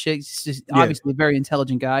stand up and shit. He's just obviously a very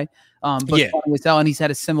intelligent guy. But funny as hell, and he's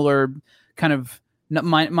had a similar kind of.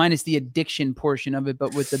 Minus the addiction portion of it,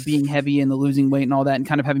 but with the being heavy and the losing weight and all that, and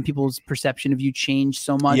kind of having people's perception of you change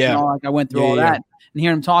so much. Yeah. And all, like I went through all that and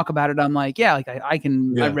hearing him talk about it, I'm like, I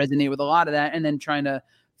resonate with a lot of that. And then trying to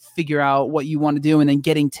figure out what you want to do and then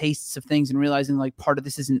getting tastes of things and realizing like part of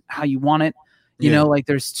this isn't how you want it. You know, like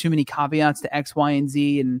there's too many caveats to X, Y, and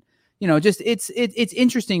Z. And, just it's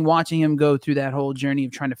interesting watching him go through that whole journey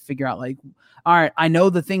of trying to figure out like, all right, I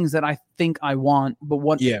know the things that I think I want, but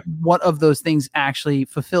what of those things actually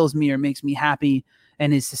fulfills me or makes me happy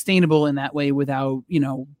and is sustainable in that way without,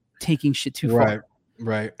 taking shit too far.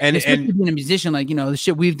 Right. And especially being a musician, like, the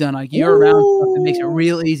shit we've done, like you're around stuff that makes it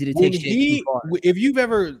real easy to take shit too far. If you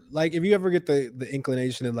ever get the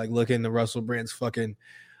inclination to like look into Russell Brand's fucking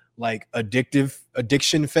like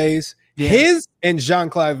addiction phase, his and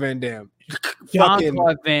Jean-Claude Van Damme.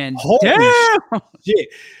 Jean-Claude Van Damme. Shit.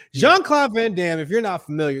 Jean-Claude Van Damme, if you're not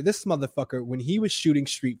familiar, this motherfucker, when he was shooting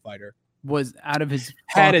Street Fighter, was out of his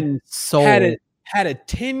soul. Had a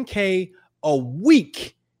 10K a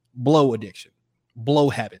week blow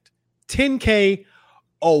habit. 10K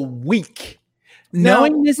a week.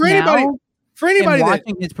 Knowing this now, for anybody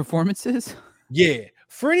watching his performances. Yeah,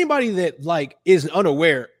 for anybody that like is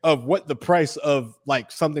unaware of what the price of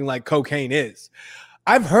like something like cocaine is,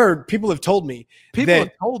 I've heard people have told me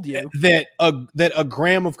have told you that a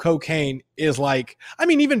gram of cocaine is like, I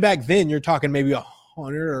mean, even back then you're talking maybe $100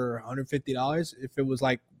 or $150 if it was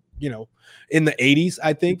like, you know, in the 80s,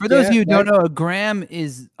 I think. For those of you who don't know, a gram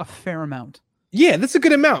is a fair amount. Yeah, that's a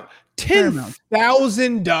good amount.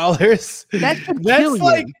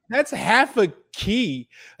 $10,000. That's half a key.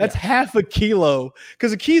 That's half a kilo,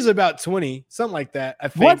 because a key is about 20, something like that. I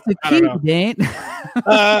think. What's the key, Dane?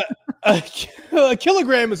 A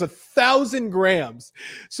kilogram is 1,000 grams.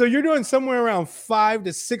 So you're doing somewhere around 500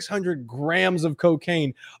 to 600 grams of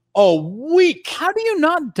cocaine a week. How do you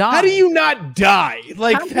not die? How do you not die?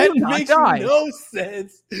 Like, that makes no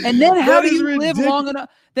sense. And then how do you live long enough?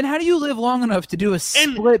 Then how do you live long enough to do a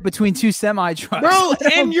split between two semi trucks? Bro,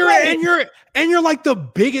 and you're like the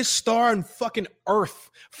biggest star on fucking earth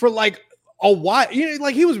for like a while. You know,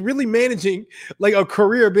 like he was really managing like a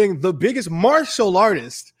career being the biggest martial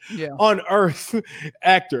artist on earth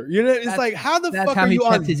actor. You know, it's like, how the fuck are you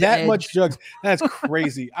on that much drugs? That's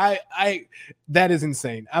crazy. I that is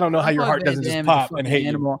insane. I don't know how your heart doesn't just pop and hate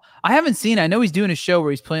you. I haven't seen it. I know he's doing a show where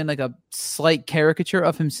he's playing like a slight caricature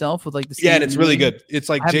of himself with like the and it's really good. It's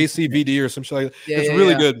like JCVD or some shit like that. It's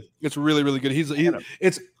really good. It's really, really good.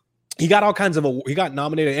 He got all kinds of he got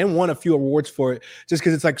nominated and won a few awards for it just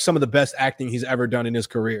because it's like some of the best acting he's ever done in his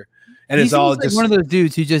career. And it's all like just one of those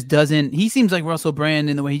dudes who just doesn't. He seems like Russell Brand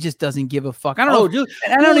in the way he just doesn't give a fuck. I don't know.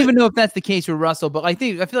 I don't even know if that's the case with Russell, but I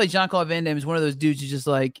feel like Jean-Claude Van Damme is one of those dudes who just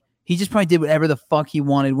like he just probably did whatever the fuck he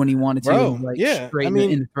wanted when he wanted to. Bro, I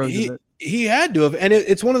mean, he had to have, and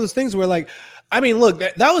it's one of those things where like, I mean, look,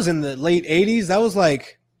 that was in the late 80s. That was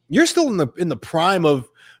like you're still in the prime of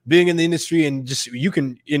being in the industry, and just you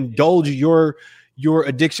can indulge your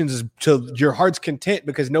addictions to your heart's content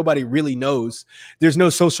because nobody really knows. There's no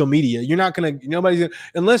social media. Nobody's gonna,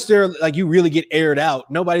 unless they're like you really get aired out.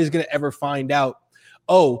 Nobody's gonna ever find out.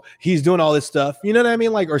 Oh, he's doing all this stuff. You know what I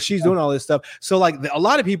mean? Like, or she's doing all this stuff. So like a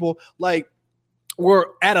lot of people like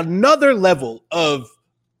were at another level of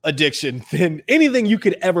addiction than anything you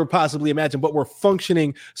could ever possibly imagine. But we're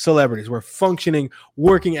functioning celebrities. We're functioning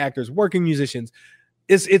working actors, working musicians.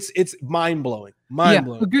 It's mind-blowing.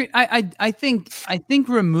 Agreed. I think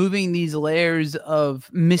removing these layers of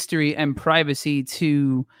mystery and privacy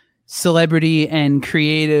to celebrity and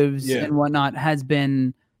creatives and whatnot has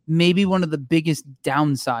been maybe one of the biggest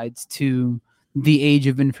downsides to the age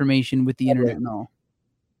of information with the internet and all.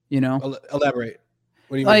 You know? Elaborate.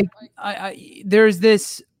 What do you mean? There's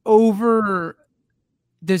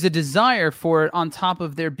a desire for it on top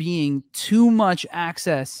of there being too much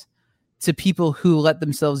access to people who let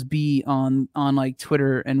themselves be on like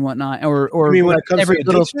Twitter and whatnot, or every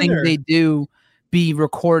little thing they do be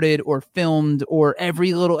recorded or filmed, or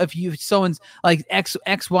every little, if someone's like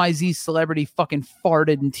XYZ celebrity fucking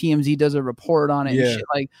farted and TMZ does a report on it and shit,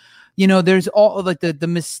 like, you know, there's all like the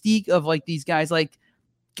mystique of like these guys, like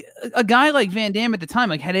a guy like Van Damme at the time,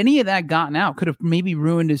 like had any of that gotten out could have maybe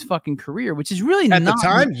ruined his fucking career, which is really at the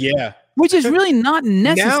time. Which is really not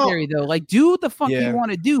necessary though. Like, do what the fuck you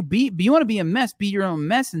want to do. You want to be a mess, be your own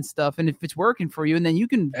mess and stuff. And if it's working for you, and then you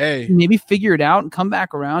can maybe figure it out and come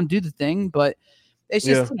back around, do the thing. But it's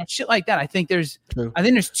just shit like that. I think there's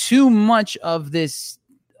too much of this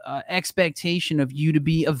expectation of you to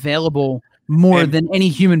be available more than any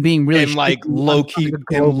human being really. And like low key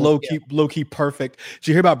perfect. Did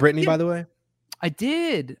you hear about Britney, by the way? I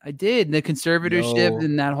did. The conservatorship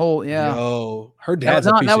and that whole her dad's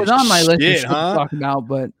that was on my list to talk about,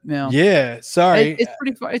 but sorry,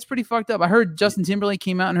 it's pretty fucked up. I heard Justin Timberlake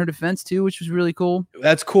came out in her defense too, which was really cool.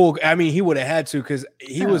 That's cool. I mean, he would have had to because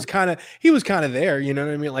he was kind of there. You know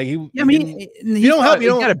what I mean? Like he's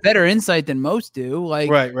got a better insight than most do. Like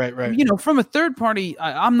right. You know, from a third party,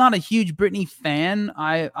 I'm not a huge Britney fan.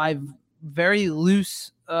 I've very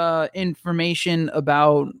loose information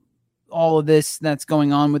about all of this that's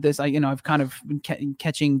going on with this. I've kind of been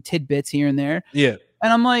catching tidbits here and there. Yeah.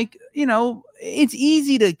 And I'm like, you know, it's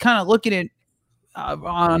easy to kind of look at it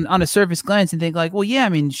on a surface glance and think like, well, yeah, I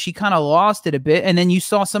mean, she kind of lost it a bit. And then you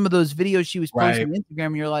saw some of those videos she was posting on Instagram,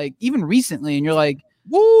 and you're like, even recently, and you're like,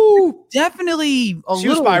 woo, definitely she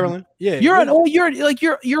was spiraling. Yeah. You're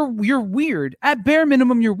weird. At bare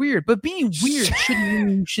minimum, you're weird. But being weird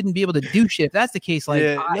shouldn't be able to do shit. If that's the case,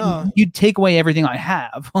 like you'd take away everything I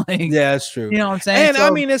have. Like, that's true. You know what I'm saying? And I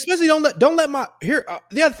mean, especially don't let my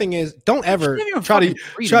the other thing is, don't ever try to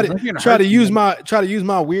use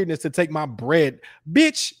my weirdness to take my bread.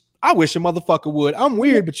 Bitch, I wish a motherfucker would. I'm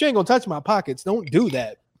weird, but you ain't gonna touch my pockets. Don't do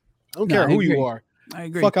that. I don't care who you are. I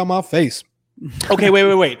agree. Fuck out my face. Okay,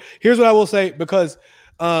 wait. Here's what I will say because,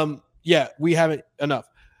 yeah, we haven't enough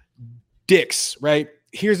dicks, right?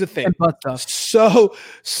 Here's the thing. And butt stuff.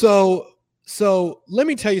 So let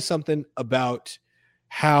me tell you something about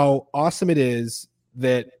how awesome it is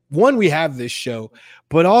that one, we have this show,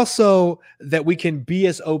 but also that we can be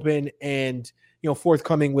as open and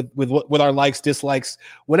forthcoming with our likes, dislikes,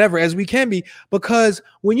 whatever as we can be. Because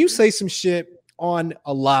when you say some shit on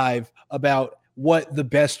a live about what the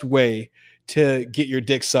best way to get your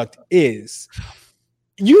dick sucked is,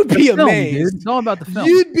 you'd be amazed. Dude. It's all about the film.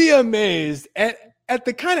 You'd be amazed at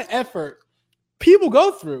the kind of effort people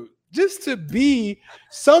go through just to be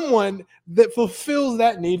someone that fulfills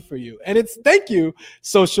that need for you. And it's thank you,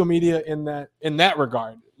 social media, in that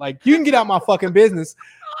regard. Like, you can get out my fucking business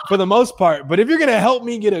for the most part, but if you're gonna help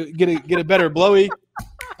me get a better blowy,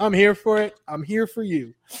 I'm here for it. I'm here for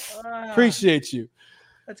you. Appreciate you.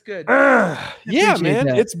 That's good. Yeah, man.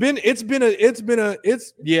 That.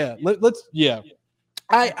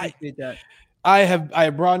 I appreciate that. I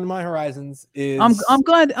have broadened my horizons. I'm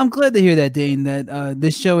glad to hear that, Dane, that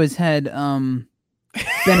this show has had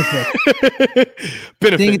benefits.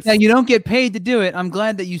 Benefits. That you don't get paid to do it. I'm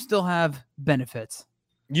glad that you still have benefits.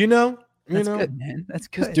 That's good, man. That's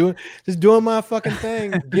good. Just doing my fucking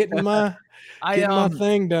thing, getting my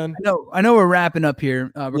thing done. I know we're wrapping up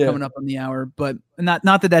here. We're coming up on the hour, but not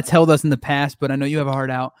that that's held us in the past. But I know you have a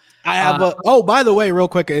heart out. I have by the way, real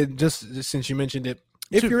quick, just since you mentioned it,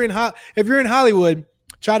 if you're in Hollywood,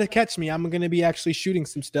 try to catch me. I'm going to be actually shooting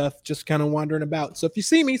some stuff, just kind of wandering about. So if you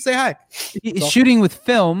see me, say hi. Shooting with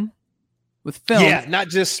film. Yeah, not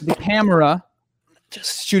just the camera.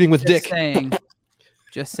 Just shooting with dick.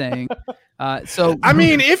 Just saying. So I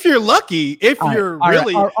mean, if you're lucky, if you're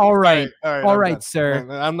really all right, sir.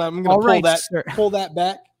 I'm going to pull that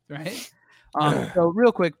back. Right. So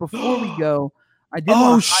real quick before we go, I did.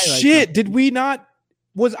 Oh shit! Did we not?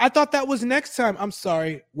 I thought that was next time. I'm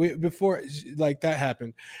sorry. Before like that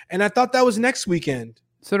happened, and I thought that was next weekend.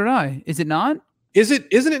 So did I. Is it not? Isn't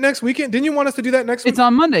it next weekend? Didn't you want us to do that next week? It's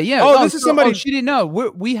on Monday. Yeah. Oh, this is somebody. Oh, she didn't know.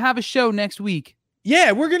 We have a show next week.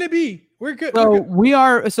 Yeah, we're good. So we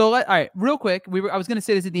are. So all right, real quick. I was going to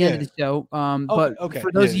say this at the end of the show. But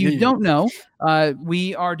for those of you who don't know,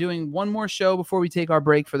 we are doing one more show before we take our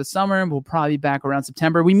break for the summer. We'll probably be back around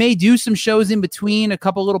September. We may do some shows in between, a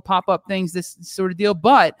couple little pop-up things, this sort of deal.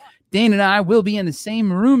 But Dane and I will be in the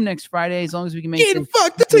same room next Friday as long as we can make getting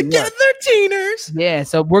fucked together, teeners. Yeah,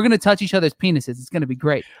 so we're gonna touch each other's penises. It's gonna be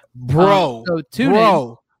great, bro.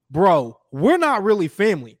 Bro, we're not really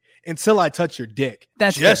family until I touch your dick.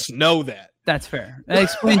 Know that. That's fair. That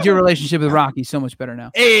explains your relationship with Rocky so much better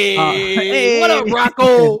now. Hey, what up,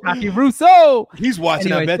 Rocco? Rocky Russo. He's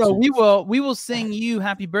watching. Anyway, I bet so you. we will sing you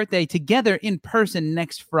happy birthday together in person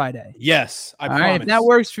next Friday. Yes, I promise. All right, if that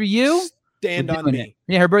works for you, stand on me.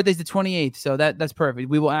 Yeah, her birthday's the 28th, so that's perfect.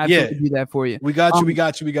 We will absolutely do that for you. We got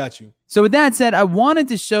you. So with that said, I wanted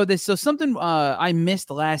to show this. So something I missed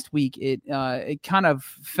last week. It kind of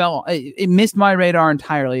fell. It missed my radar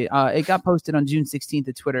entirely. It got posted on June 16th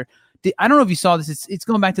at Twitter. I don't know if you saw this. It's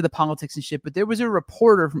going back to the politics and shit, but there was a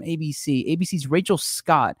reporter from ABC's Rachel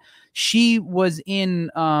Scott. She was in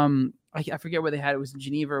I forget where they had it. It was in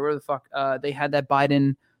Geneva or where the fuck they had that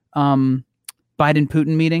Biden Putin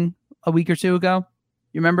meeting a week or two ago.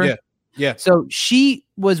 You remember? Yeah. So she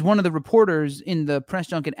was one of the reporters in the press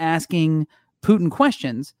junket asking Putin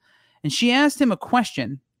questions, and she asked him a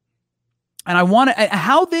question. And I want to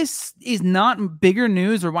how this is not bigger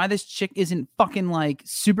news, or why this chick isn't fucking like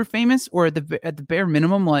super famous, or at the bare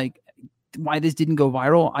minimum, like why this didn't go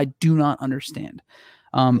viral. I do not understand.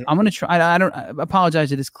 I'm gonna try. I apologize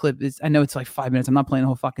to this clip. I know it's like 5 minutes. I'm not playing the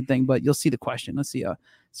whole fucking thing, but you'll see the question. Let's see.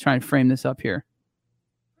 Let's try and frame this up here.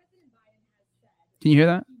 Can you hear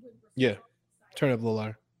that? Yeah. Turn up a little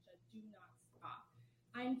louder.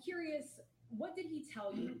 I'm curious, what did he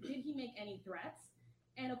tell you? Did he make any threats?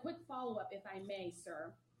 And a quick follow-up, if I may,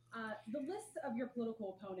 sir. The list of your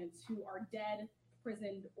political opponents who are dead,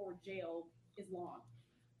 prisoned, or jailed is long.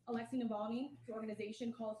 Alexei Navalny's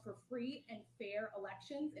organization calls for free and fair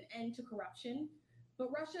elections, an end to corruption.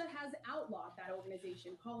 But Russia has outlawed that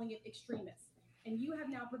organization, calling it extremist. And you have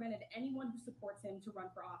now prevented anyone who supports him to run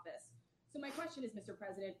for office. So my question is, Mr.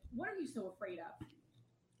 President, what are you so afraid of?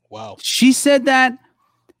 Wow. She said that.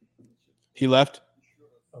 He left.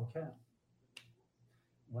 Okay.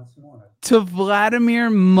 What's more? To Vladimir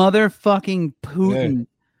motherfucking Putin. Yeah,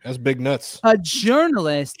 that's big nuts. A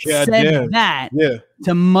journalist said that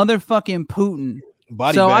to motherfucking Putin.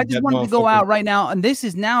 So I just wanted to go out right now, and this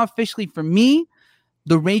is now officially for me,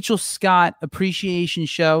 the Rachel Scott Appreciation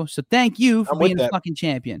Show. So thank you for being a fucking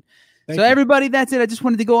champion. Thank So you. everybody, that's it. I just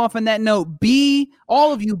wanted to go off on that note.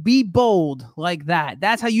 All of you, be bold like that.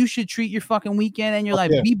 That's how you should treat your fucking weekend and your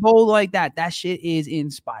life. Yeah. Be bold like that. That shit is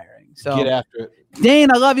inspiring. So Get after it.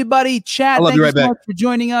 Dane, I love you, buddy. Chad, I love thank you you right so back. much for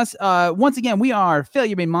joining us. Once again, we are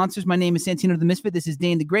Failure Made Monsters. My name is Santino the Misfit. This is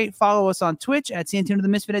Dane the Great. Follow us on Twitch at Santino the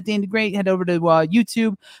Misfit, at Dane the Great. Head over to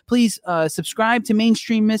YouTube. Please subscribe to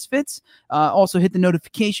Mainstream Misfits. Also hit the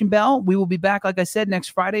notification bell. We will be back, like I said, next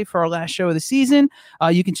Friday for our last show of the season.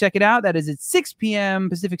 You can check it out. That is at 6 p.m.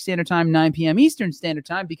 Pacific Standard Time, 9 p.m. Eastern Standard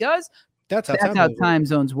Time, because That's how time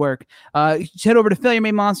zones work. Head over to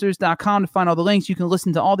FailureMadeMonsters.com to find all the links. You can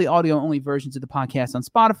listen to all the audio-only versions of the podcast on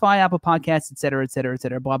Spotify, Apple Podcasts, et cetera,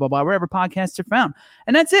 blah, blah, blah, wherever podcasts are found.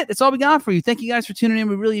 And that's it. That's all we got for you. Thank you guys for tuning in.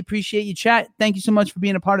 We really appreciate you, chat. Thank you so much for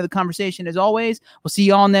being a part of the conversation, as always. We'll see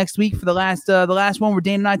you all next week for the last one where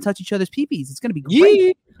Dane and I touch each other's peepees. It's going to be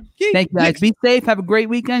great. Thank you, guys. Be safe. Have a great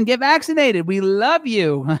weekend. Get vaccinated. We love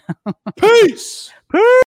you. Peace. Peace.